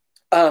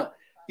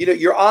you know,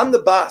 you're on the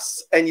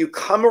bus and you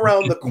come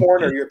around the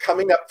corner, you're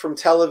coming up from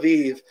Tel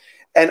Aviv,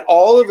 and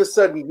all of a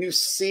sudden you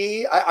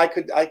see, I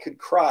could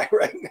cry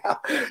right now.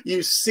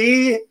 You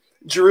see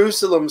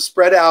Jerusalem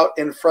spread out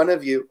in front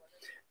of you.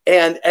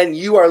 And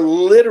you are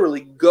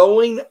literally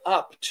going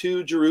up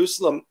to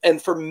Jerusalem. And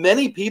for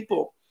many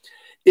people,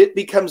 it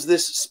becomes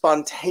this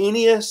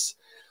spontaneous,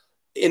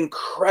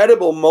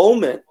 incredible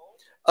moment.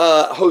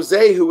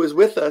 Jose, who was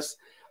with us,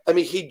 I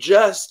mean,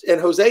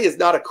 and Jose is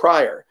not a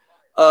crier.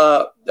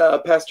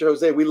 Pastor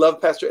Jose, we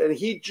love Pastor. And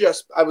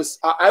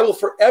I will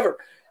forever,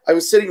 I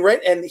was sitting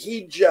right, and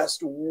he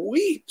just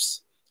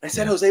weeps. I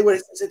said, Jose, what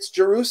is this? It's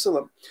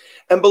Jerusalem.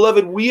 And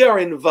beloved, we are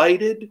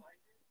invited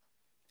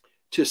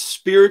to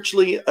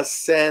spiritually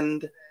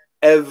ascend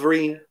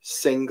every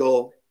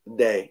single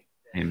day.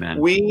 Amen.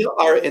 We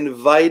are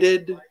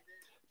invited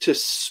to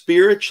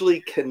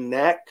spiritually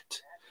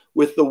connect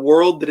with the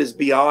world that is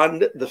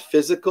beyond the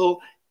physical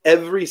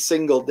every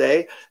single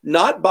day,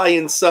 not by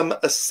in some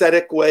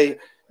ascetic way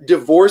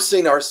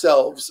divorcing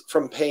ourselves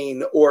from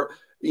pain or,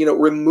 you know,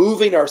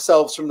 removing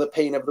ourselves from the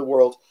pain of the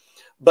world,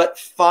 but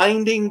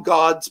finding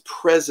God's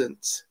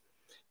presence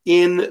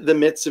in the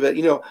midst of it.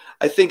 You know,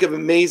 I think of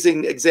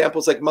amazing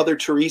examples like Mother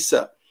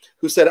Teresa,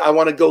 who said, I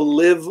want to go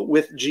live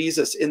with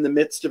Jesus in the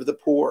midst of the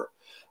poor.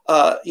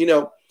 You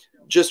know,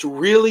 just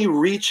really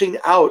reaching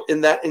out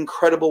in that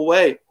incredible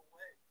way.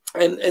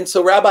 And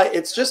so, Rabbi,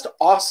 it's just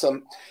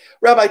awesome.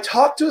 Rabbi,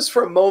 talk to us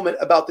for a moment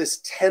about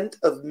this tent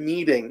of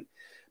meeting,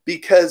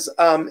 because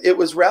it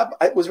was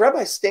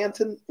Rabbi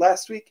Stanton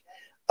last week,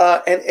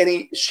 and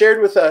he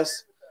shared with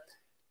us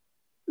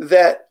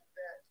that,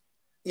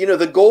 you know,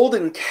 the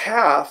golden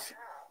calf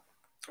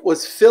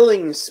was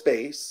filling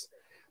space,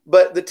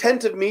 but the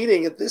tent of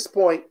meeting at this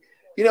point,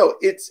 you know,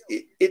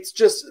 it's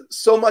just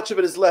so much of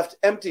it is left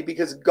empty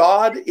because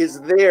God is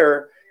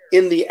there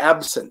in the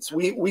absence.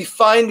 We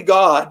find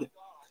God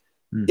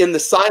in the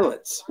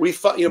silence. We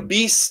find, you know,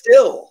 be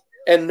still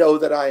and know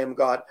that I am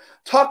God.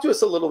 Talk to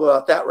us a little bit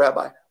about that,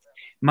 Rabbi.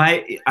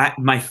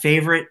 My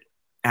favorite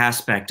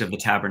aspect of the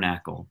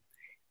tabernacle,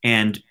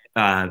 and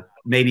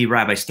maybe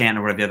Rabbi Stanton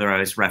or whatever the other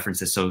always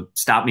references, so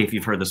stop me if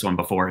you've heard this one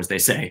before, as they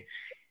say.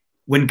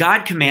 When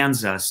God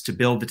commands us to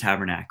build the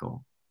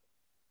tabernacle,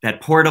 that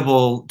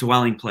portable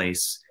dwelling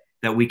place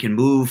that we can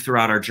move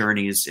throughout our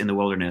journeys in the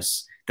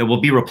wilderness, that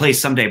will be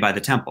replaced someday by the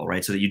temple,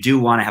 right? So that you do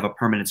want to have a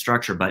permanent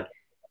structure, but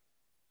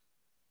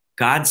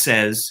God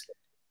says,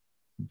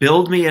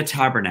 build me a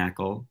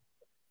tabernacle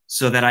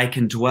so that I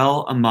can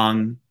dwell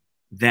among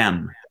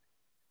them.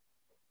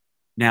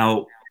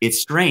 Now,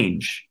 it's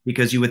strange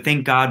because you would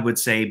think God would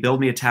say, build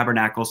me a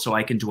tabernacle so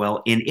I can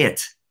dwell in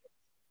it.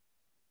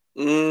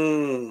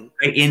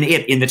 Right?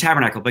 In the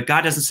tabernacle. But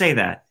God doesn't say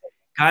that.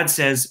 God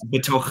says,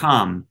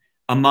 betocham,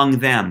 among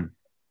them.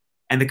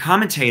 And the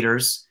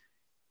commentators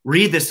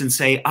read this and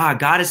say,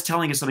 God is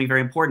telling us something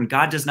very important.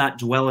 God does not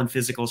dwell in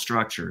physical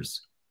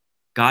structures.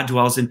 God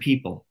dwells in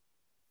people.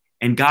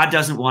 And God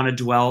doesn't want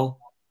to dwell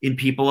in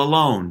people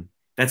alone.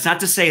 That's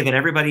not to say that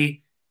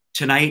everybody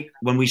tonight,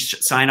 when we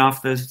sign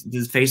off the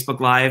Facebook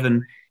Live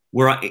and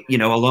we're, you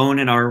know, alone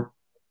in our,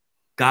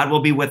 God will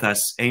be with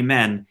us.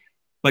 Amen.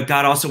 But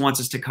God also wants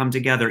us to come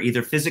together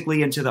either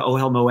physically into the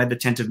Ohel Moed, the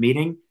tent of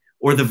meeting,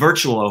 or the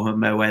virtual Ohel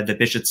Moed that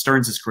Bishop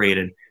Stearns has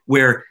created,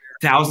 where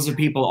thousands of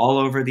people all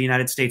over the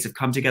United States have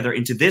come together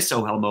into this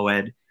Ohel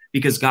Moed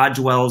because God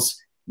dwells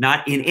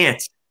not in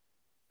it,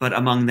 but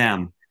among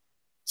them.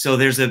 So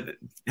there's a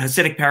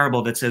Hasidic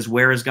parable that says,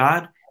 where is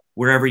God?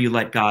 Wherever you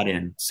let God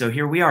in. So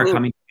here we are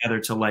coming together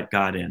to let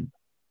God in.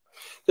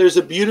 There's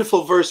a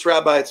beautiful verse,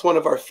 Rabbi. It's one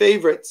of our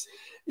favorites.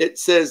 It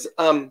says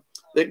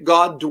that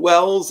God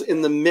dwells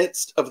in the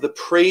midst of the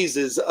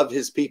praises of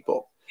his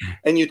people.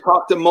 And you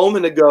talked a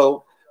moment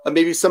ago,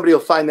 maybe somebody will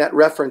find that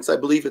reference. I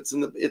believe it's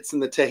in the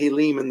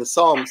Tehillim, in the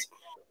Psalms.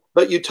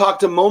 But you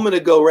talked a moment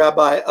ago,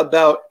 Rabbi,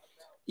 about,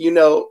 you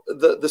know,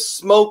 the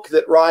smoke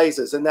that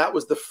rises, and that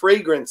was the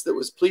fragrance that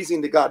was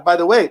pleasing to God. By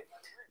the way,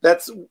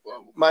 that's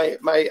my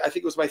I think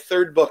it was my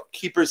third book,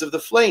 Keepers of the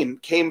Flame,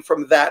 came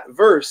from that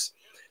verse,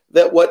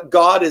 that what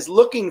God is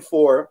looking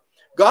for,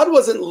 God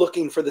wasn't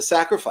looking for the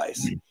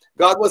sacrifice.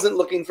 God wasn't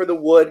looking for the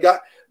wood.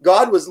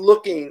 God was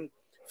looking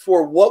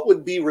for what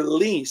would be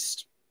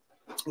released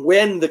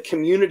when the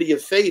community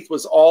of faith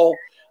was all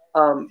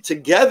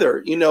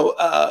together, you know,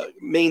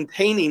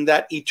 maintaining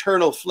that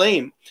eternal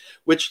flame,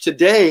 which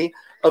today,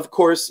 of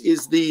course,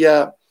 is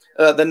the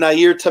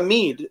Nair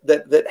Tamid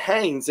that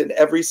hangs in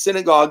every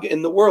synagogue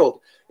in the world.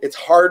 It's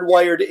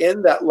hardwired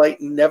in. That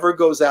light never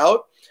goes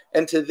out.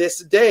 And to this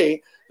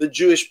day, the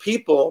Jewish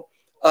people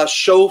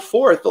show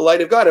forth the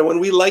light of God. And when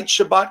we light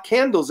Shabbat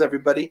candles,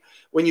 everybody,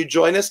 when you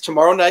join us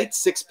tomorrow night,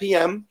 6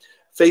 p.m.,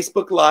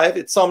 Facebook Live,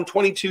 it's Psalm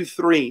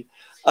 22:3.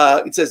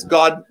 It says,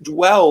 God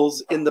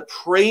dwells in the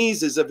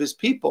praises of his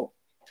people.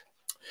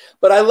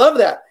 But I love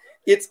that.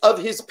 It's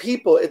of his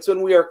people. It's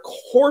when we are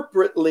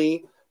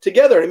corporately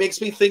together. And it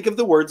makes me think of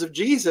the words of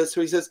Jesus,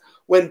 who he says,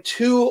 when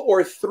 2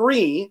 or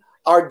 3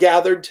 are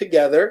gathered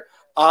together,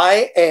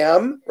 I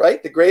am,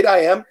 right, the great I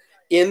am,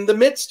 in the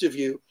midst of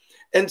you.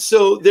 And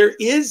so there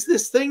is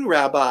this thing,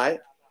 Rabbi,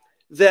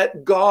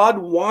 that God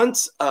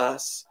wants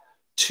us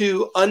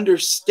to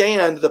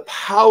understand the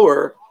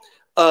power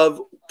of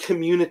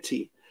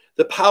community,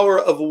 the power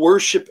of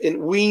worship, and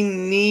we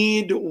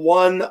need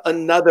one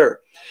another.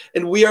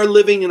 And we are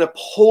living in a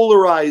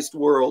polarized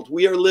world.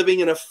 We are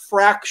living in a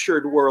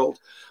fractured world.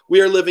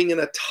 We are living in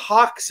a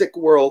toxic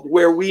world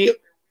where we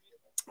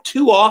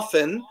too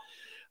often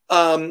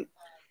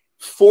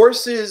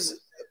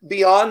forces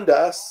beyond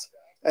us,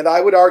 and I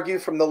would argue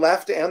from the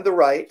left and the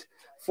right,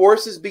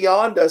 forces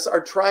beyond us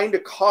are trying to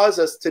cause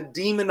us to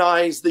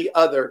demonize the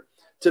other,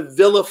 to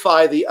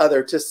vilify the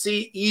other, to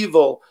see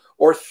evil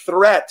or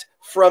threat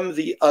from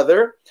the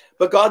other.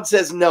 But God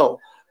says, no,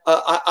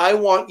 I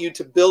want you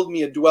to build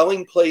me a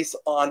dwelling place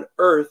on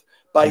earth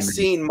by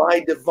seeing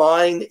my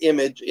divine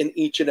image in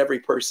each and every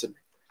person.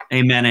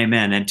 Amen,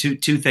 amen. And two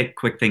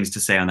quick things to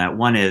say on that.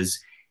 One is,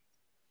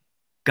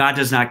 God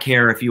does not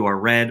care if you are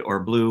red or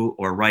blue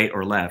or right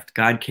or left.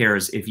 God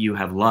cares if you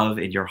have love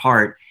in your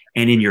heart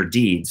and in your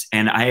deeds.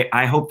 And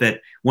I hope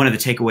that one of the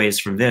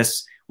takeaways from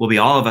this will be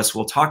all of us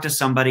will talk to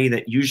somebody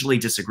that usually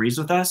disagrees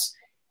with us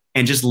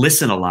and just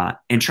listen a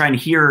lot and try and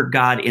hear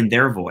God in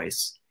their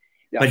voice.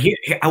 Yeah. But here,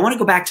 I want to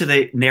go back to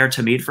the Ner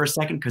Tamid for a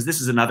second, because this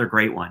is another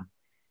great one,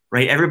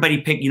 right? Everybody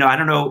pick, I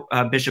don't know,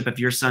 Bishop, if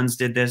your sons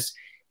did this,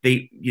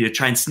 they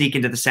try and sneak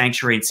into the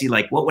sanctuary and see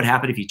like what would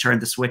happen if you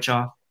turned the switch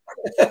off.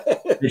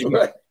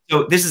 Right.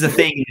 So this is a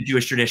thing in the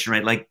Jewish tradition,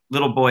 right? Like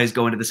little boys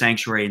go into the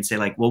sanctuary and say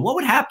like, well, what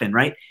would happen,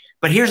 right?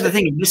 But here's the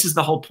thing, and this is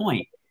the whole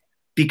point,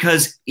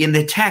 because in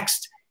the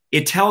text,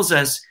 it tells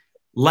us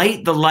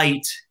light the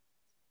light,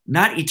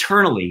 not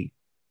eternally,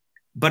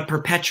 but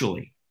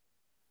perpetually.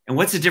 And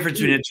what's the difference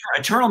between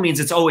eternal? Means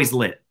it's always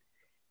lit.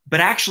 But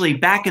actually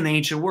back in the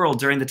ancient world,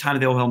 during the time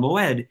of the Ohel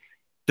Moed,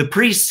 the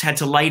priests had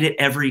to light it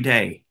every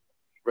day.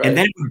 Right. And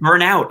then it would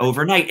burn out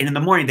overnight. And in the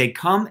morning, they'd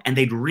come and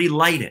they'd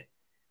relight it.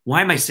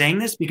 Why am I saying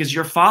this? Because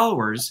your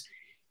followers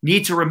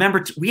need to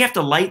remember, we have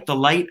to light the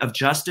light of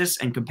justice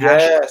and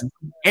compassion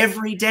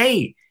every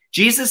day.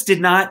 Jesus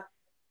did not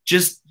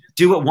just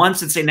do it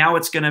once and say, now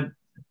it's going to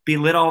be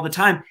lit all the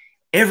time.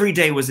 Every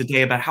day was a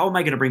day about how am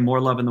I going to bring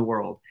more love in the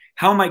world?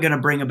 How am I going to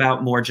bring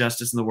about more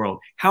justice in the world?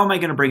 How am I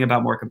going to bring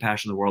about more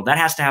compassion in the world? That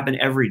has to happen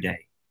every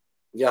day.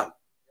 Yeah.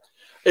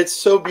 It's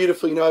so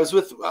beautiful. I was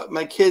with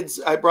my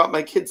kids. I brought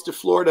my kids to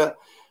Florida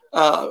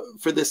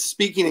for this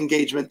speaking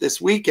engagement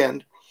this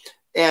weekend.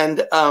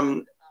 And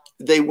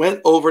they went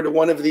over to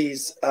one of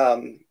these,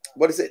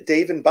 what is it,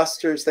 Dave and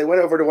Buster's? They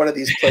went over to one of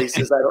these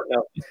places. I don't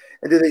know.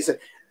 And they said,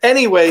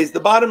 anyways,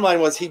 the bottom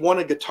line was he won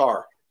a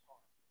guitar.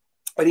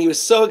 And he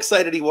was so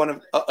excited he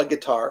won a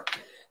guitar.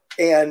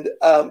 And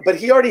but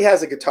he already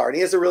has a guitar. And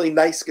he has a really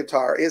nice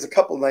guitar. He has a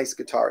couple nice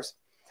guitars.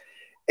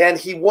 And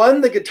he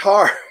won the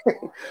guitar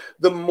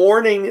the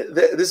morning.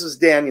 This was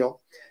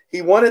Daniel.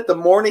 He won it the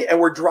morning. And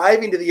we're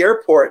driving to the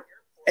airport.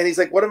 And he's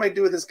like, what am I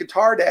doing with this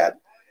guitar, Dad?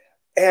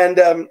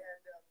 And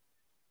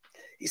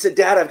he said,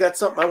 Dad, I've got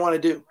something I want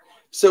to do.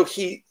 So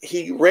he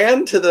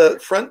ran to the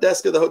front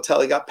desk of the hotel.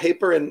 He got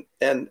paper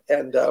and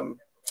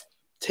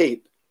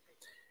tape.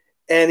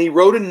 And he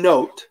wrote a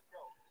note.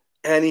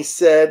 And he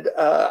said,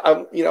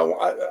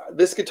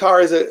 this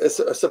guitar is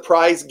a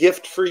surprise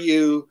gift for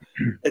you,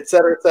 et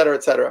cetera, et cetera,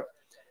 et cetera.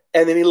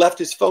 And then he left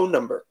his phone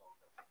number.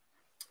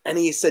 And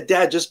he said,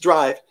 Dad, just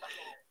drive.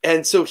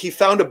 And so he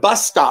found a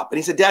bus stop and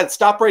he said, Dad,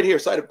 stop right here.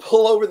 So I had to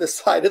pull over the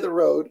side of the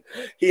road.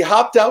 He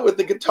hopped out with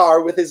the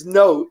guitar with his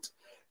note.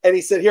 And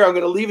he said, here, I'm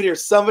going to leave it here.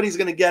 Somebody's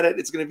going to get it.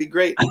 It's going to be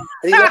great. And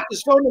he left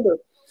his phone number.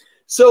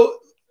 So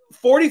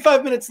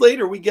 45 minutes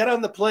later, we get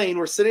on the plane.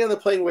 We're sitting on the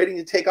plane waiting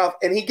to take off.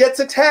 And he gets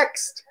a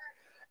text.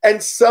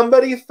 And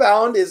somebody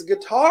found his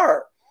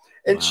guitar.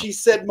 And wow. She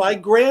said, my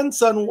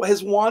grandson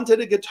has wanted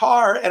a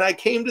guitar. And I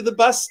came to the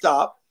bus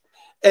stop.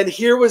 And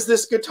here was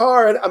this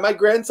guitar, and my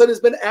grandson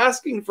has been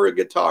asking for a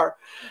guitar.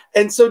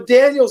 And so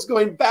Daniel's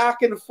going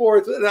back and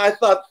forth, and I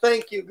thought,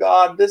 thank you,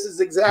 God. This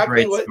is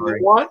exactly what you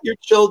want your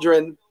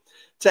children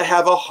to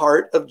have, a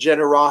heart of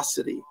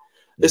generosity,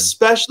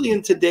 especially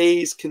in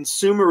today's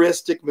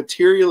consumeristic,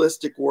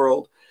 materialistic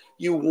world.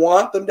 You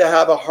want them to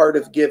have a heart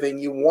of giving.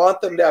 You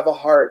want them to have a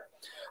heart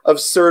of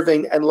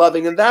serving and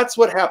loving. And that's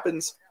what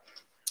happens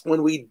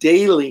when we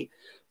daily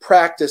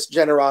practice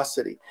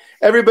generosity.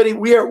 Everybody,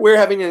 we're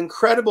having an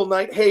incredible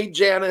night. Hey,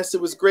 Janice,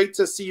 it was great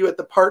to see you at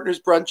the Partners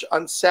Brunch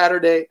on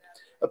Saturday.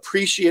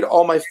 Appreciate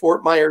all my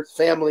Fort Myers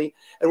family.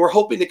 And we're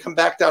hoping to come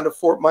back down to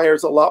Fort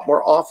Myers a lot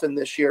more often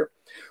this year.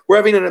 We're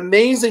having an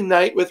amazing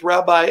night with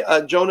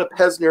Rabbi Jonah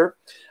Pesner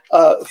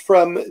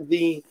from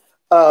the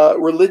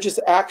Religious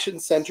Action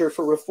Center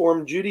for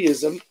Reform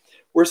Judaism.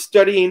 We're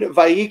studying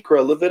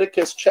Vayikra,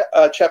 Leviticus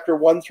chapter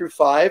 1 through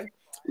 5.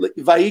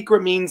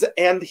 Vayikra means,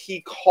 and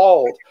he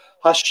called.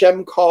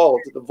 Hashem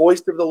called. The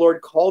voice of the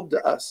Lord called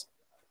to us.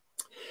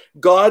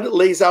 God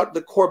lays out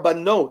the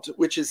korbanot,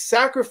 which is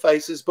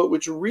sacrifices, but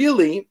which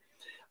really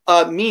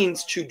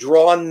means to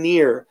draw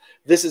near.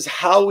 This is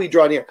how we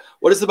draw near.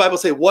 What does the Bible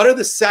say? What are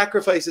the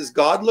sacrifices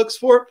God looks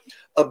for?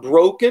 A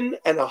broken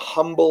and a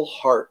humble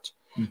heart.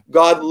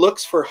 God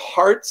looks for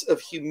hearts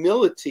of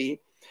humility,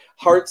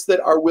 hearts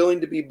that are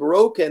willing to be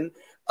broken,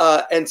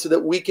 and so that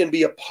we can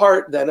be a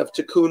part then of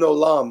tikkun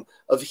olam,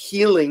 of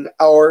healing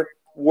our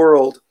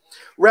world.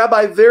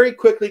 Rabbi, very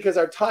quickly, because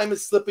our time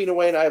is slipping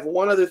away, and I have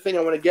one other thing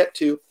I want to get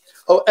to.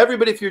 Oh,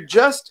 everybody, if you're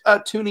just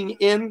tuning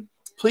in,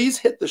 please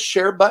hit the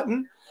share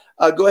button.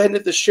 Go ahead and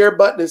hit the share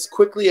button as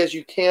quickly as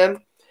you can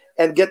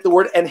and get the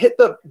word, and hit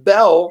the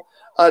bell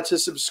to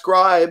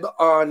subscribe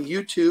on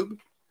YouTube.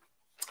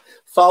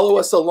 Follow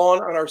us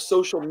along on our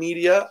social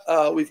media.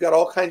 We've got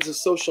all kinds of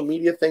social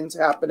media things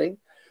happening.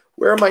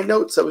 Where are my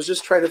notes? I was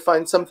just trying to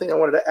find something I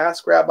wanted to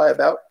ask Rabbi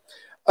about.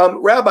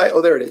 Rabbi,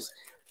 oh, there it is.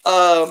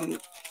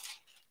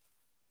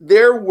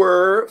 There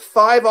were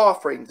 5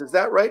 offerings. Is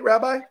that right,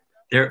 Rabbi?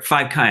 There are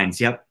 5 kinds,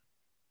 yep.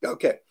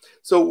 Okay.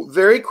 So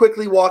very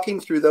quickly walking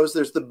through those,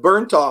 there's the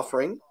burnt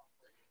offering,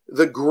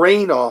 the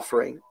grain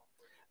offering,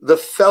 the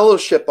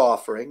fellowship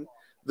offering,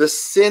 the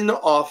sin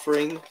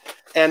offering,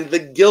 and the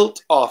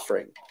guilt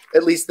offering.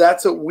 At least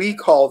that's what we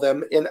call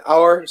them in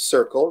our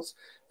circles.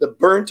 The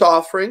burnt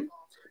offering,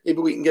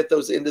 maybe we can get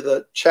those into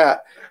the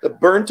chat. The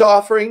burnt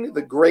offering,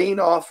 the grain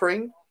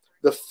offering,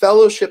 the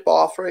fellowship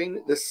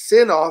offering, the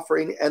sin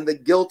offering, and the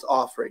guilt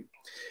offering.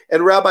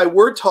 And Rabbi,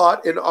 we're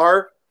taught in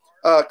our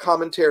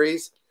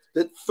commentaries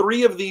that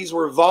 3 of these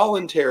were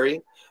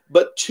voluntary,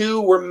 but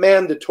 2 were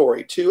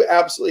mandatory. 2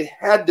 absolutely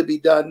had to be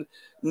done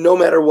no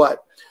matter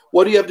what.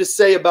 What do you have to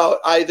say about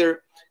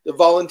either the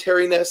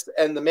voluntariness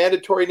and the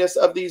mandatoriness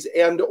of these,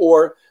 and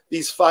or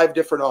these 5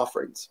 different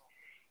offerings?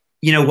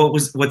 You know,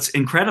 what's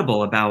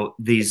incredible about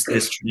this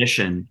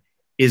tradition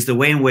is the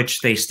way in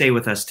which they stay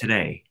with us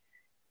today.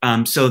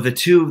 So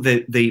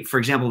for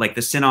example, like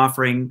the sin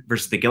offering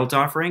versus the guilt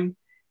offering,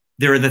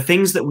 there are the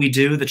things that we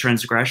do, the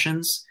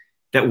transgressions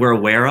that we're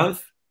aware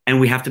of,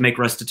 and we have to make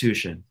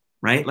restitution,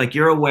 right? Like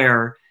you're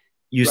aware,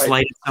 you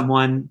slighted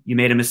someone, you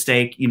made a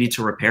mistake, you need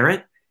to repair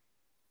it.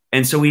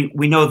 And so we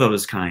know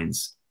those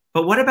kinds.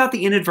 But what about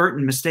the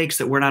inadvertent mistakes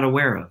that we're not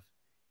aware of?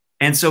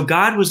 And so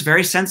God was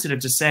very sensitive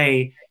to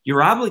say,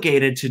 you're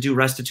obligated to do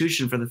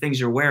restitution for the things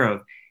you're aware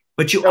of.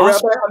 But you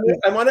also... Rabbi,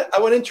 I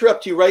want to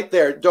interrupt you right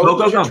there. Don't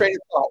lose your train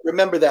of thought.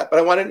 Remember that.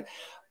 But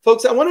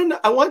folks, I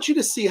want you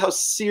to see how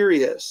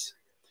serious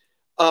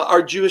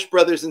our Jewish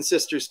brothers and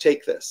sisters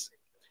take this.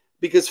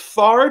 Because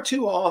far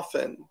too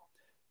often,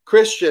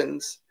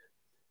 Christians...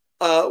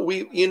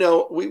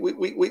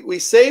 we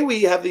say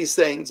we have these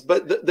things,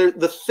 but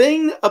the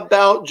thing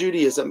about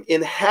Judaism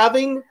in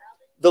having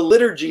the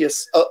liturgy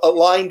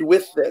aligned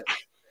with it,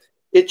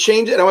 it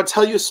changed. And I want to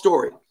tell you a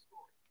story.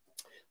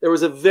 There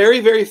was a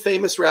very, very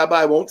famous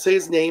rabbi. I won't say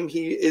his name.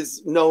 He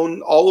is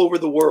known all over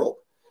the world.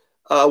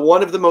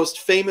 One of the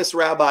most famous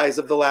rabbis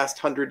of the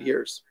last 100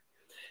 years.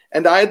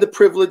 And I had the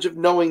privilege of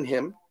knowing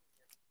him.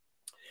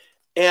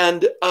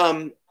 And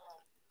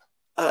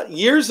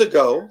years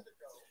ago,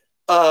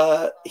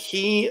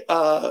 he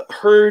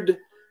heard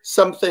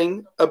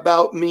something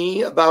about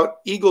me, about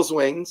eagle's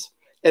wings,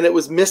 and it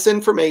was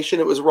misinformation.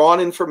 It was wrong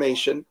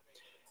information.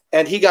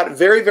 And he got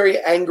very, very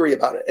angry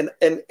about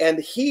it. And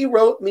he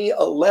wrote me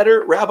a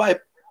letter. Rabbi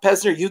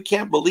Pesner, you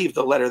can't believe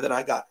the letter that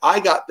I got.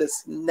 I got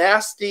this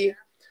nasty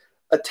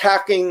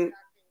attacking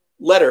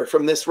letter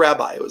from this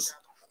rabbi.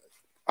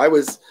 I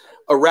was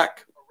a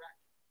wreck.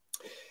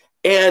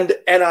 And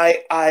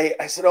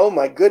I said, oh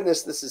my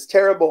goodness, this is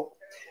terrible.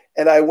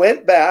 And I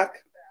went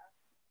back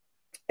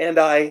and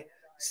I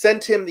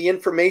sent him the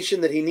information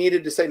that he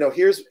needed to say, no,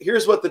 here's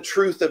what the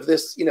truth of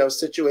this,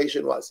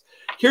 situation was.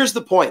 Here's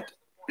the point.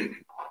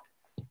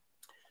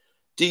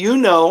 Do you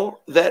know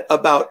that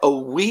about a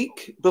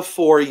week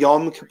before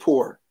Yom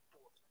Kippur,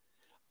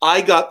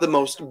 I got the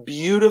most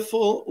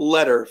beautiful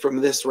letter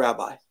from this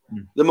rabbi,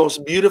 the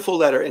most beautiful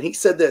letter. And he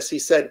said this, he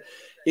said,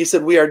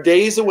 we are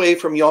days away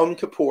from Yom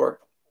Kippur,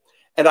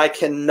 and I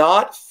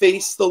cannot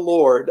face the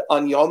Lord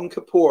on Yom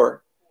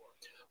Kippur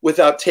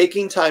without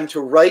taking time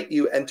to write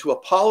you and to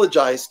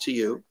apologize to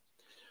you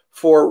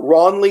for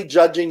wrongly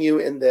judging you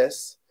in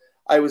this.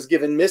 I was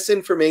given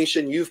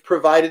misinformation. You've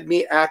provided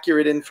me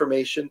accurate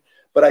information,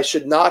 but I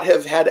should not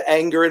have had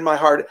anger in my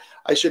heart.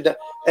 I should not.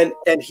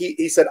 And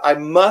he said, I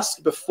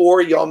must,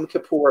 before Yom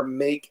Kippur,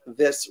 make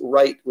this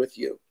right with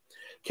you.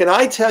 Can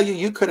I tell you,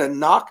 you could have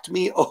knocked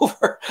me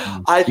over.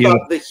 I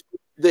thought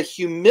the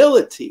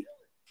humility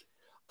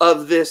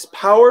of this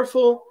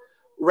powerful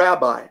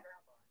rabbi,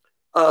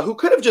 who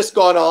could have just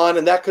gone on,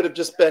 and that could have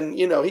just been,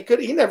 he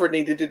never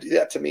needed to do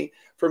that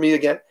for me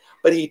again.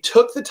 But he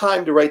took the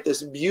time to write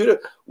this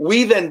beautiful.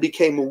 We then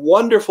became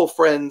wonderful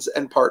friends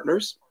and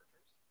partners.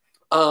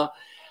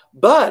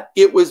 But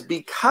it was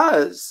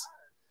because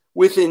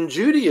within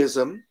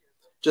Judaism,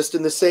 just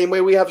in the same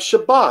way we have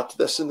Shabbat,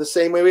 just in the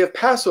same way we have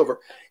Passover.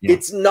 Yeah.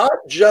 It's not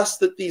just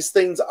that these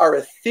things are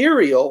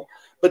ethereal,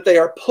 but they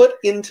are put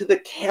into the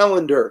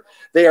calendar.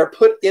 They are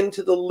put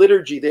into the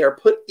liturgy. They are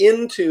put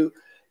into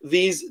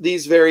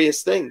these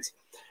various things.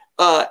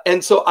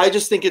 And so I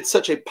just think it's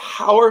such a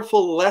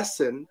powerful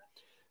lesson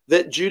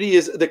that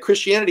that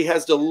Christianity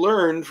has to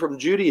learn from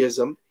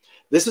Judaism.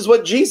 This is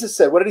what Jesus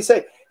said. What did he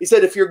say? He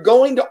said, if you're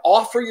going to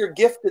offer your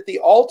gift at the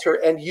altar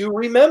and you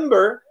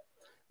remember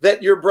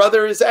that your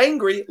brother is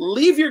angry,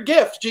 leave your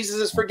gift. Jesus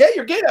says, forget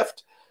your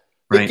gift.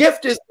 The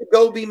gift is to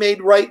go be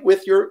made right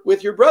with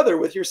your brother,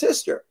 with your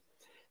sister.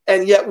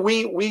 And yet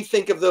we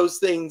think of those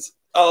things.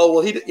 Oh,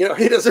 well,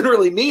 he doesn't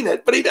really mean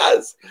it, but he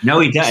does. No,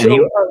 he does. So,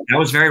 that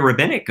was very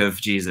rabbinic of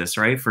Jesus,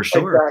 right? For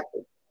sure.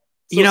 Exactly.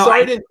 So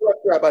sorry to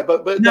interrupt, Rabbi,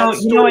 but no,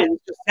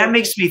 that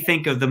makes me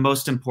think of the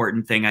most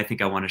important thing I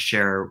think I want to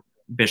share,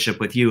 Bishop,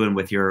 with you and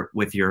with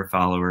your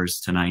followers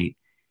tonight.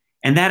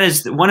 And that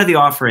is one of the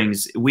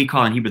offerings we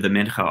call in Hebrew the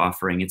mincha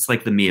offering. It's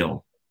like the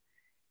meal.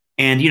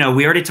 And,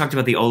 we already talked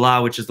about the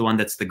olah, which is the one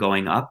that's the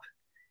going up.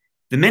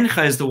 The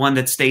mincha is the one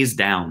that stays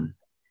down.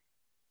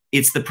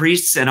 It's the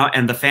priests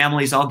and the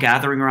families all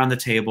gathering around the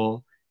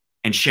table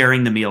and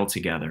sharing the meal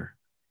together.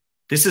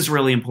 This is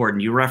really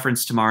important. You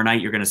referenced tomorrow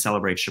night you're going to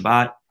celebrate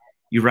Shabbat.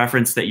 You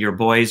referenced that your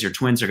boys, your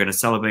twins, are going to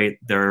celebrate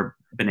their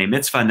B'nai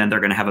Mitzvah, and then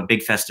they're going to have a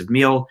big festive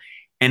meal.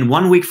 And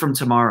 1 week from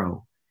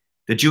tomorrow,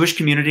 the Jewish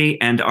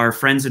community and our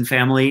friends and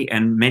family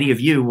and many of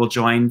you will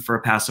join for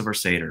a Passover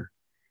Seder.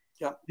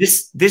 Yeah.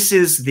 This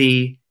is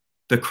the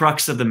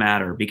crux of the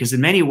matter, because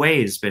in many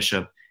ways,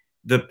 Bishop,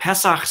 the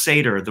Pesach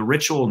Seder, the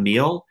ritual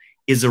meal,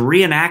 is a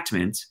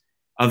reenactment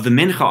of the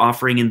mincha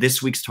offering in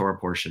this week's Torah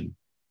portion.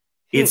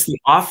 It's the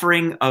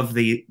offering of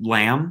the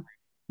lamb,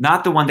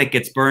 not the one that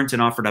gets burnt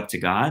and offered up to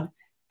God,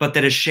 but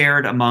that is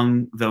shared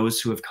among those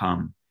who have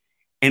come.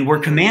 And we're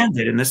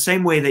commanded in the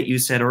same way that you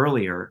said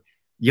earlier,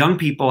 young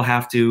people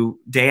have to,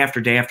 day after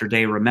day after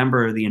day,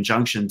 remember the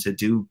injunction to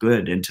do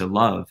good and to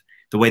love,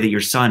 the way that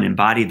your son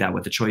embodied that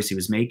with the choice he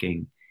was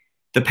making.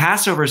 The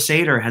Passover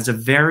Seder has a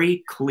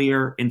very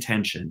clear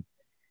intention.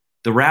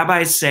 The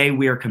rabbis say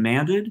we are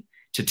commanded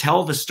to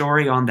tell the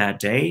story on that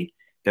day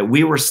that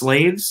we were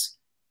slaves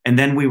and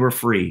then we were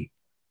free.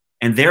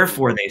 And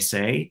therefore, they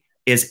say,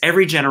 as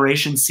every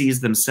generation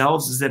sees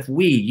themselves as if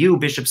we, you,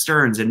 Bishop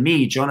Stearns, and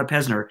me, Jonah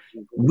Pesner,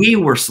 we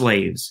were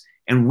slaves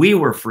and we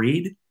were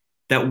freed,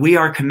 that we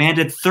are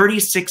commanded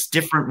 36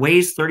 different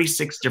ways,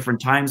 36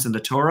 different times in the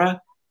Torah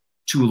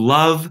to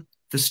love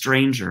the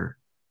stranger,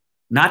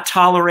 not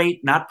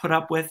tolerate, not put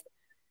up with,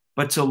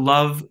 but to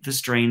love the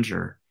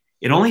stranger.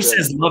 It only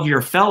says love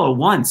your fellow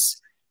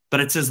once, but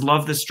it says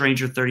love the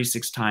stranger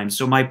 36 times.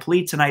 So my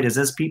plea tonight is,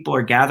 as people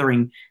are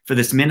gathering for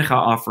this mincha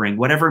offering,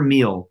 whatever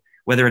meal,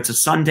 whether it's a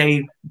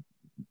Sunday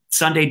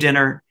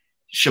dinner,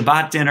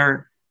 Shabbat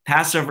dinner,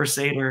 Passover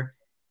Seder,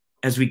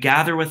 as we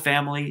gather with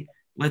family,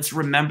 let's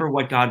remember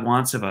what God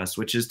wants of us,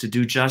 which is to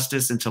do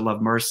justice and to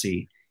love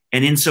mercy,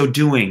 and in so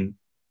doing,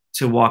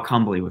 to walk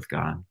humbly with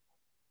God.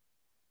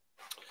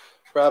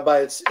 Rabbi,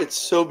 it's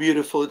so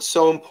beautiful, it's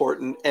so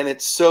important, and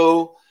it's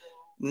so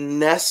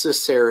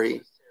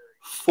necessary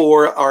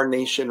for our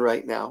nation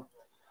right now,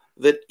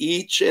 that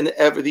each and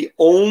every, the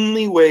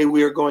only way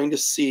we are going to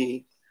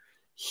see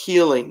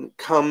healing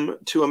come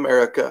to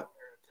America,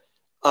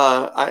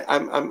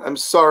 I'm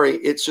sorry,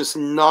 it's just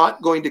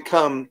not going to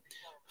come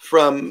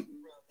from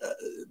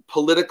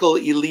political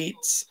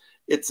elites.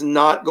 It's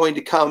not going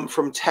to come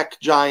from tech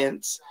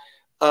giants.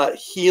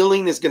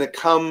 Healing is going to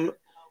come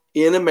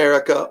in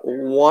America,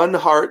 one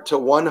heart to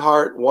one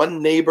heart,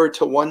 one neighbor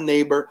to one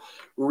neighbor,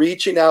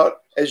 reaching out,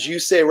 as you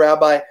say,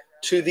 Rabbi,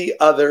 to the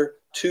other,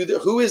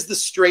 who is the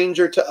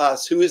stranger to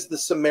us, who is the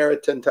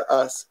Samaritan to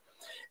us.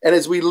 And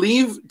as we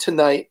leave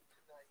tonight,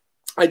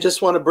 I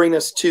just want to bring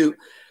us to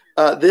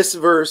this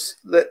verse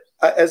that,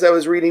 as I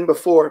was reading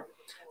before,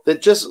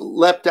 that just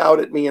leapt out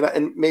at me.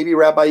 And maybe,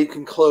 Rabbi, you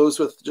can close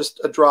with just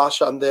a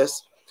drash on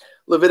this.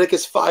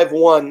 Leviticus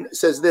 5:1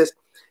 says this: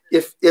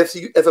 If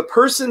a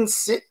person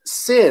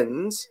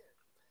sins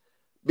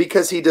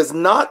because he does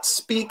not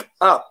speak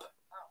up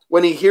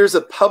when he hears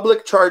a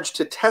public charge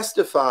to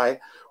testify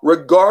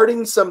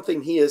regarding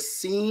something he has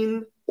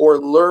seen or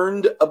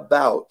learned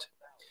about,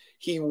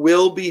 he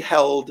will be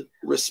held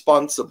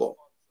responsible.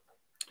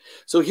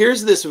 So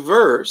here's this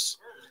verse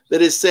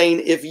that is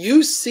saying, if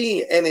you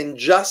see an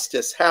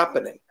injustice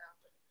happening,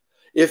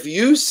 if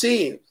you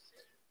see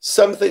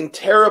something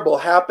terrible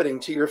happening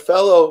to your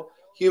fellow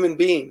human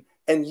being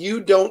and you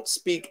don't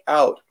speak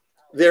out,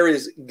 there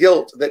is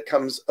guilt that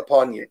comes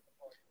upon you.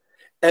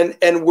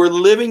 And we're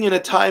living in a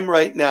time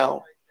right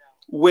now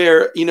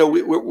where, you know,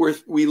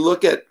 we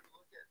look at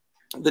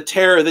the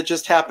terror that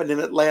just happened in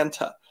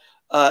Atlanta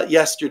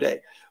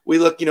yesterday. We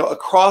look, you know,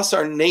 across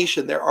our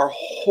nation, there are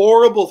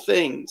horrible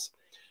things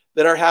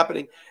that are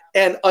happening.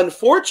 And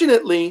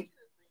unfortunately,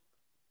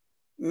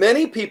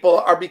 many people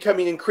are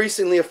becoming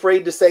increasingly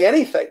afraid to say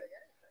anything,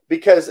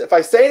 because if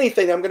I say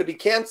anything, I'm going to be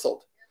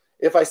canceled.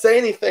 If I say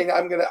anything,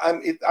 I'm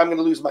going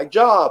to lose my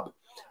job.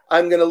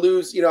 I'm going to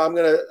lose,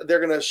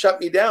 they're going to shut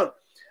me down.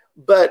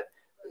 But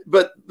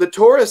the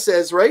Torah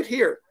says right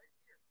here,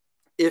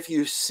 if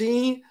you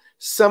see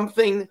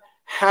something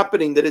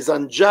happening that is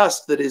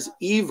unjust, that is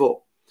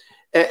evil,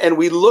 and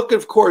we look,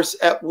 of course,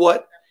 at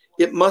what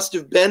it must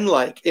have been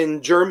like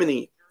in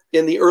Germany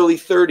in the early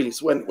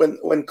 30s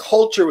when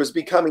culture was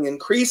becoming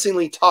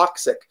increasingly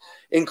toxic,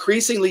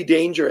 increasingly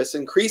dangerous,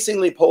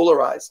 increasingly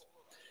polarized.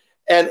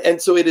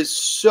 And so it is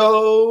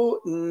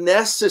so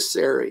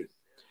necessary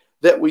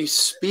that we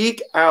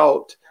speak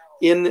out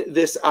in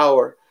this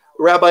hour.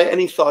 Rabbi,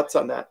 any thoughts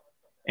on that?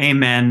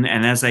 Amen.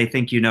 And as I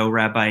think you know,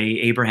 Rabbi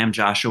Abraham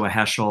Joshua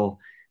Heschel,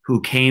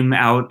 who came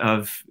out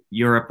of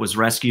Europe, was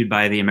rescued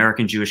by the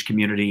American Jewish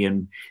community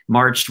and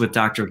marched with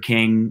Dr.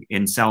 King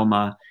in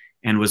Selma,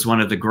 and was one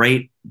of the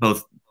great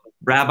both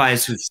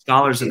rabbis who's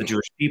scholars of the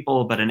Jewish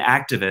people, but an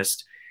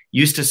activist,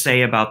 used to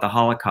say about the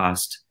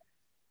Holocaust,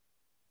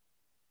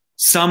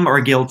 some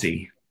are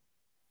guilty,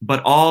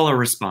 but all are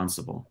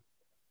responsible.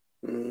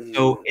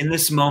 So in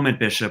this moment,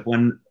 Bishop,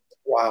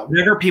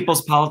 whatever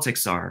people's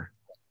politics are,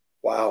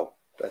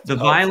 the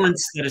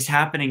violence that is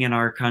happening in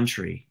our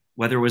country,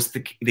 whether it was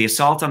the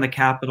assault on the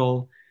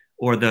Capitol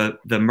or the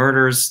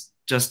murders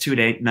just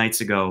 2 nights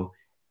ago,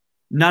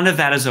 none of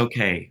that is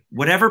okay.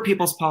 Whatever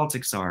people's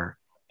politics are,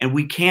 and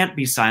we can't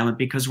be silent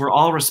because we're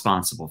all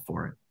responsible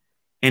for it.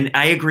 And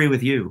I agree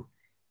with you.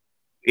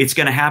 It's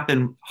going to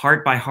happen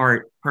heart by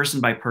heart,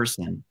 person by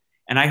person.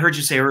 And I heard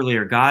you say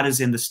earlier, God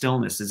is in the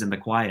stillness, is in the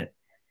quiet.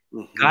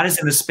 God is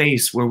in the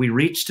space where we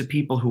reach to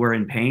people who are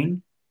in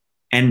pain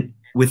and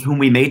with whom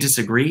we may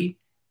disagree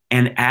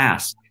and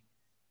ask,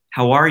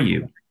 how are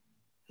you?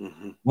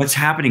 What's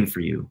happening for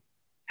you?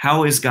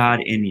 How is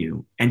God in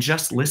you? And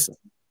just listen.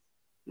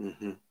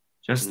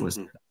 Just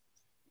listen.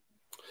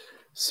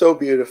 So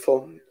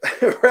beautiful.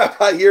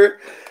 Rabbi,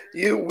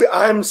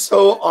 I'm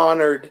so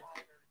honored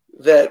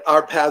that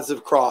our paths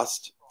have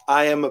crossed.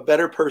 I am a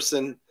better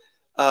person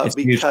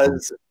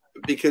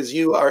because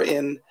you are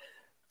in,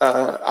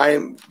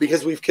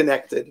 because we've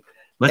connected.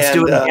 Let's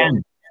do it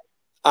again.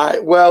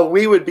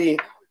 We would be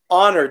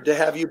honored to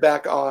have you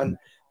back on.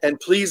 And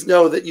please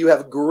know that you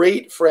have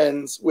great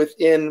friends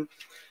within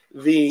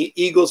the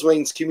Eagles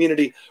Wings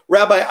community.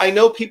 Rabbi, I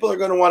know people are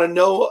going to want to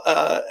know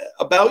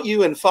about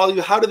you and follow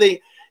you. How do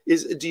they?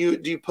 Do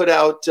you put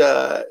out?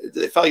 Do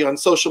they follow you on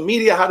social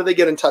media? How do they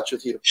get in touch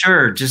with you?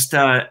 Sure, just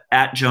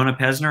at Jonah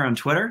Pesner on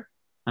Twitter,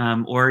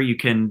 or you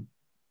can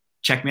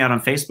check me out on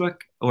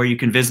Facebook, or you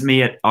can visit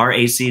me at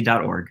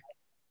rac.org.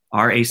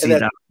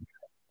 rac.org.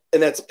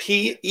 And that's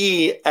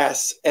Pesner,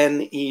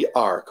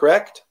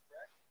 correct?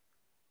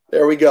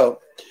 There we go.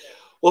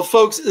 Well,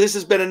 folks, this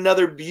has been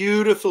another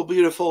beautiful,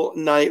 beautiful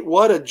night.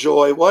 What a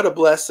joy. What a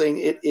blessing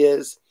it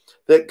is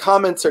that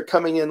comments are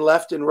coming in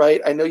left and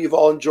right. I know you've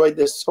all enjoyed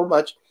this so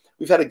much.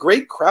 We've had a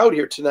great crowd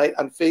here tonight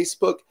on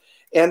Facebook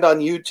and on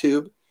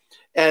YouTube.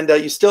 And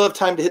you still have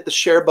time to hit the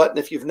share button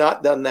if you've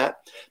not done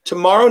that.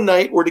 Tomorrow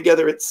night, we're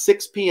together at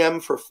 6 p.m.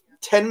 for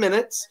 10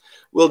 minutes.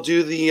 We'll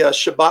do the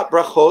Shabbat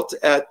Brachot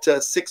at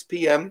 6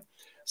 p.m.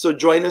 So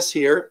join us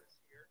here.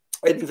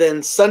 And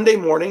then Sunday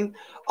morning,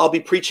 I'll be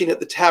preaching at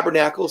the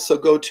Tabernacle. So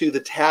go to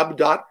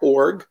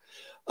thetab.org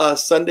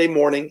Sunday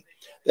morning.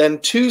 Then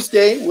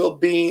Tuesday will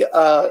be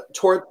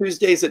Torah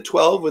Tuesdays at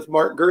 12 with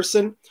Mark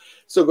Gerson.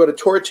 So go to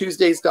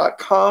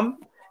TorahTuesdays.com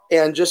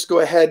and just go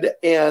ahead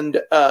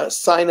and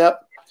sign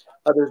up.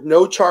 There's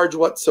no charge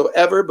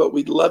whatsoever, but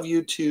we'd love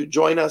you to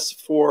join us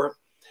for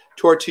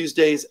Torah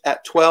Tuesdays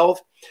at 12.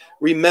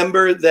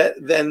 Remember that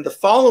then the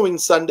following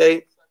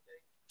Sunday,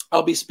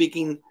 I'll be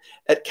speaking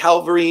at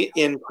Calvary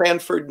in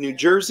Cranford, New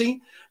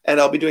Jersey, and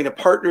I'll be doing a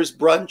partners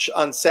brunch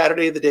on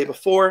Saturday, the day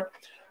before.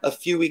 A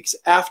few weeks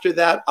after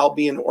that, I'll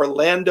be in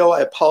Orlando.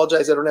 I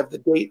apologize, I don't have the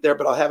date there,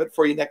 but I'll have it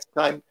for you next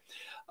time,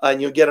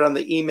 and you'll get it on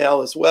the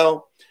email as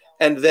well.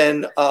 And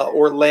then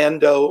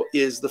Orlando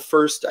is the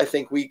first, I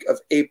think, week of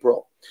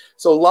April.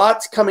 So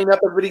lots coming up.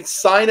 Everybody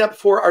sign up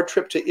for our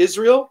trip to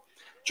Israel.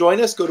 Join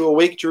us. Go to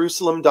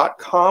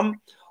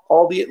awakejerusalem.com.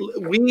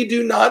 We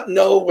do not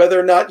know whether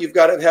or not you've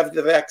got to have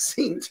the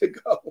vaccine to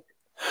go.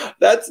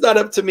 That's not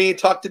up to me.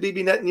 Talk to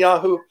Bibi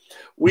Netanyahu.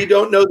 We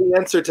don't know the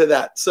answer to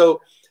that.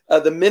 So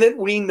the minute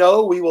we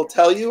know, we will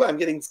tell you. I'm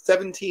getting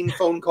 17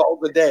 phone calls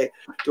a day.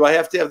 Do I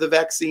have to have the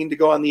vaccine to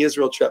go on the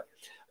Israel trip?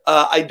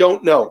 I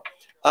don't know.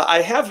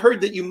 I have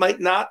heard that you might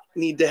not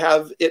need to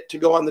have it to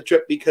go on the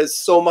trip because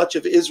so much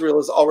of Israel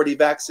is already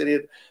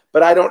vaccinated,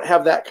 but I don't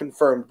have that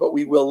confirmed. But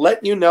we will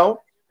let you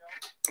know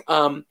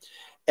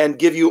and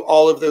give you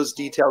all of those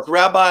details.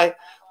 Rabbi,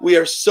 we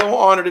are so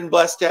honored and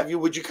blessed to have you.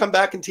 Would you come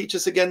back and teach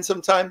us again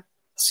sometime?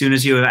 As soon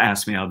as you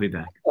ask me, I'll be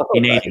back.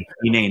 I'm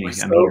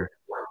here.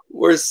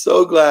 We're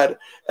so glad.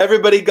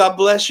 Everybody, God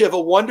bless you. Have a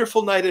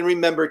wonderful night. And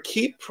remember,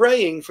 keep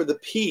praying for the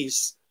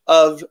peace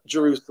of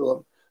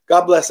Jerusalem.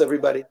 God bless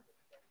everybody.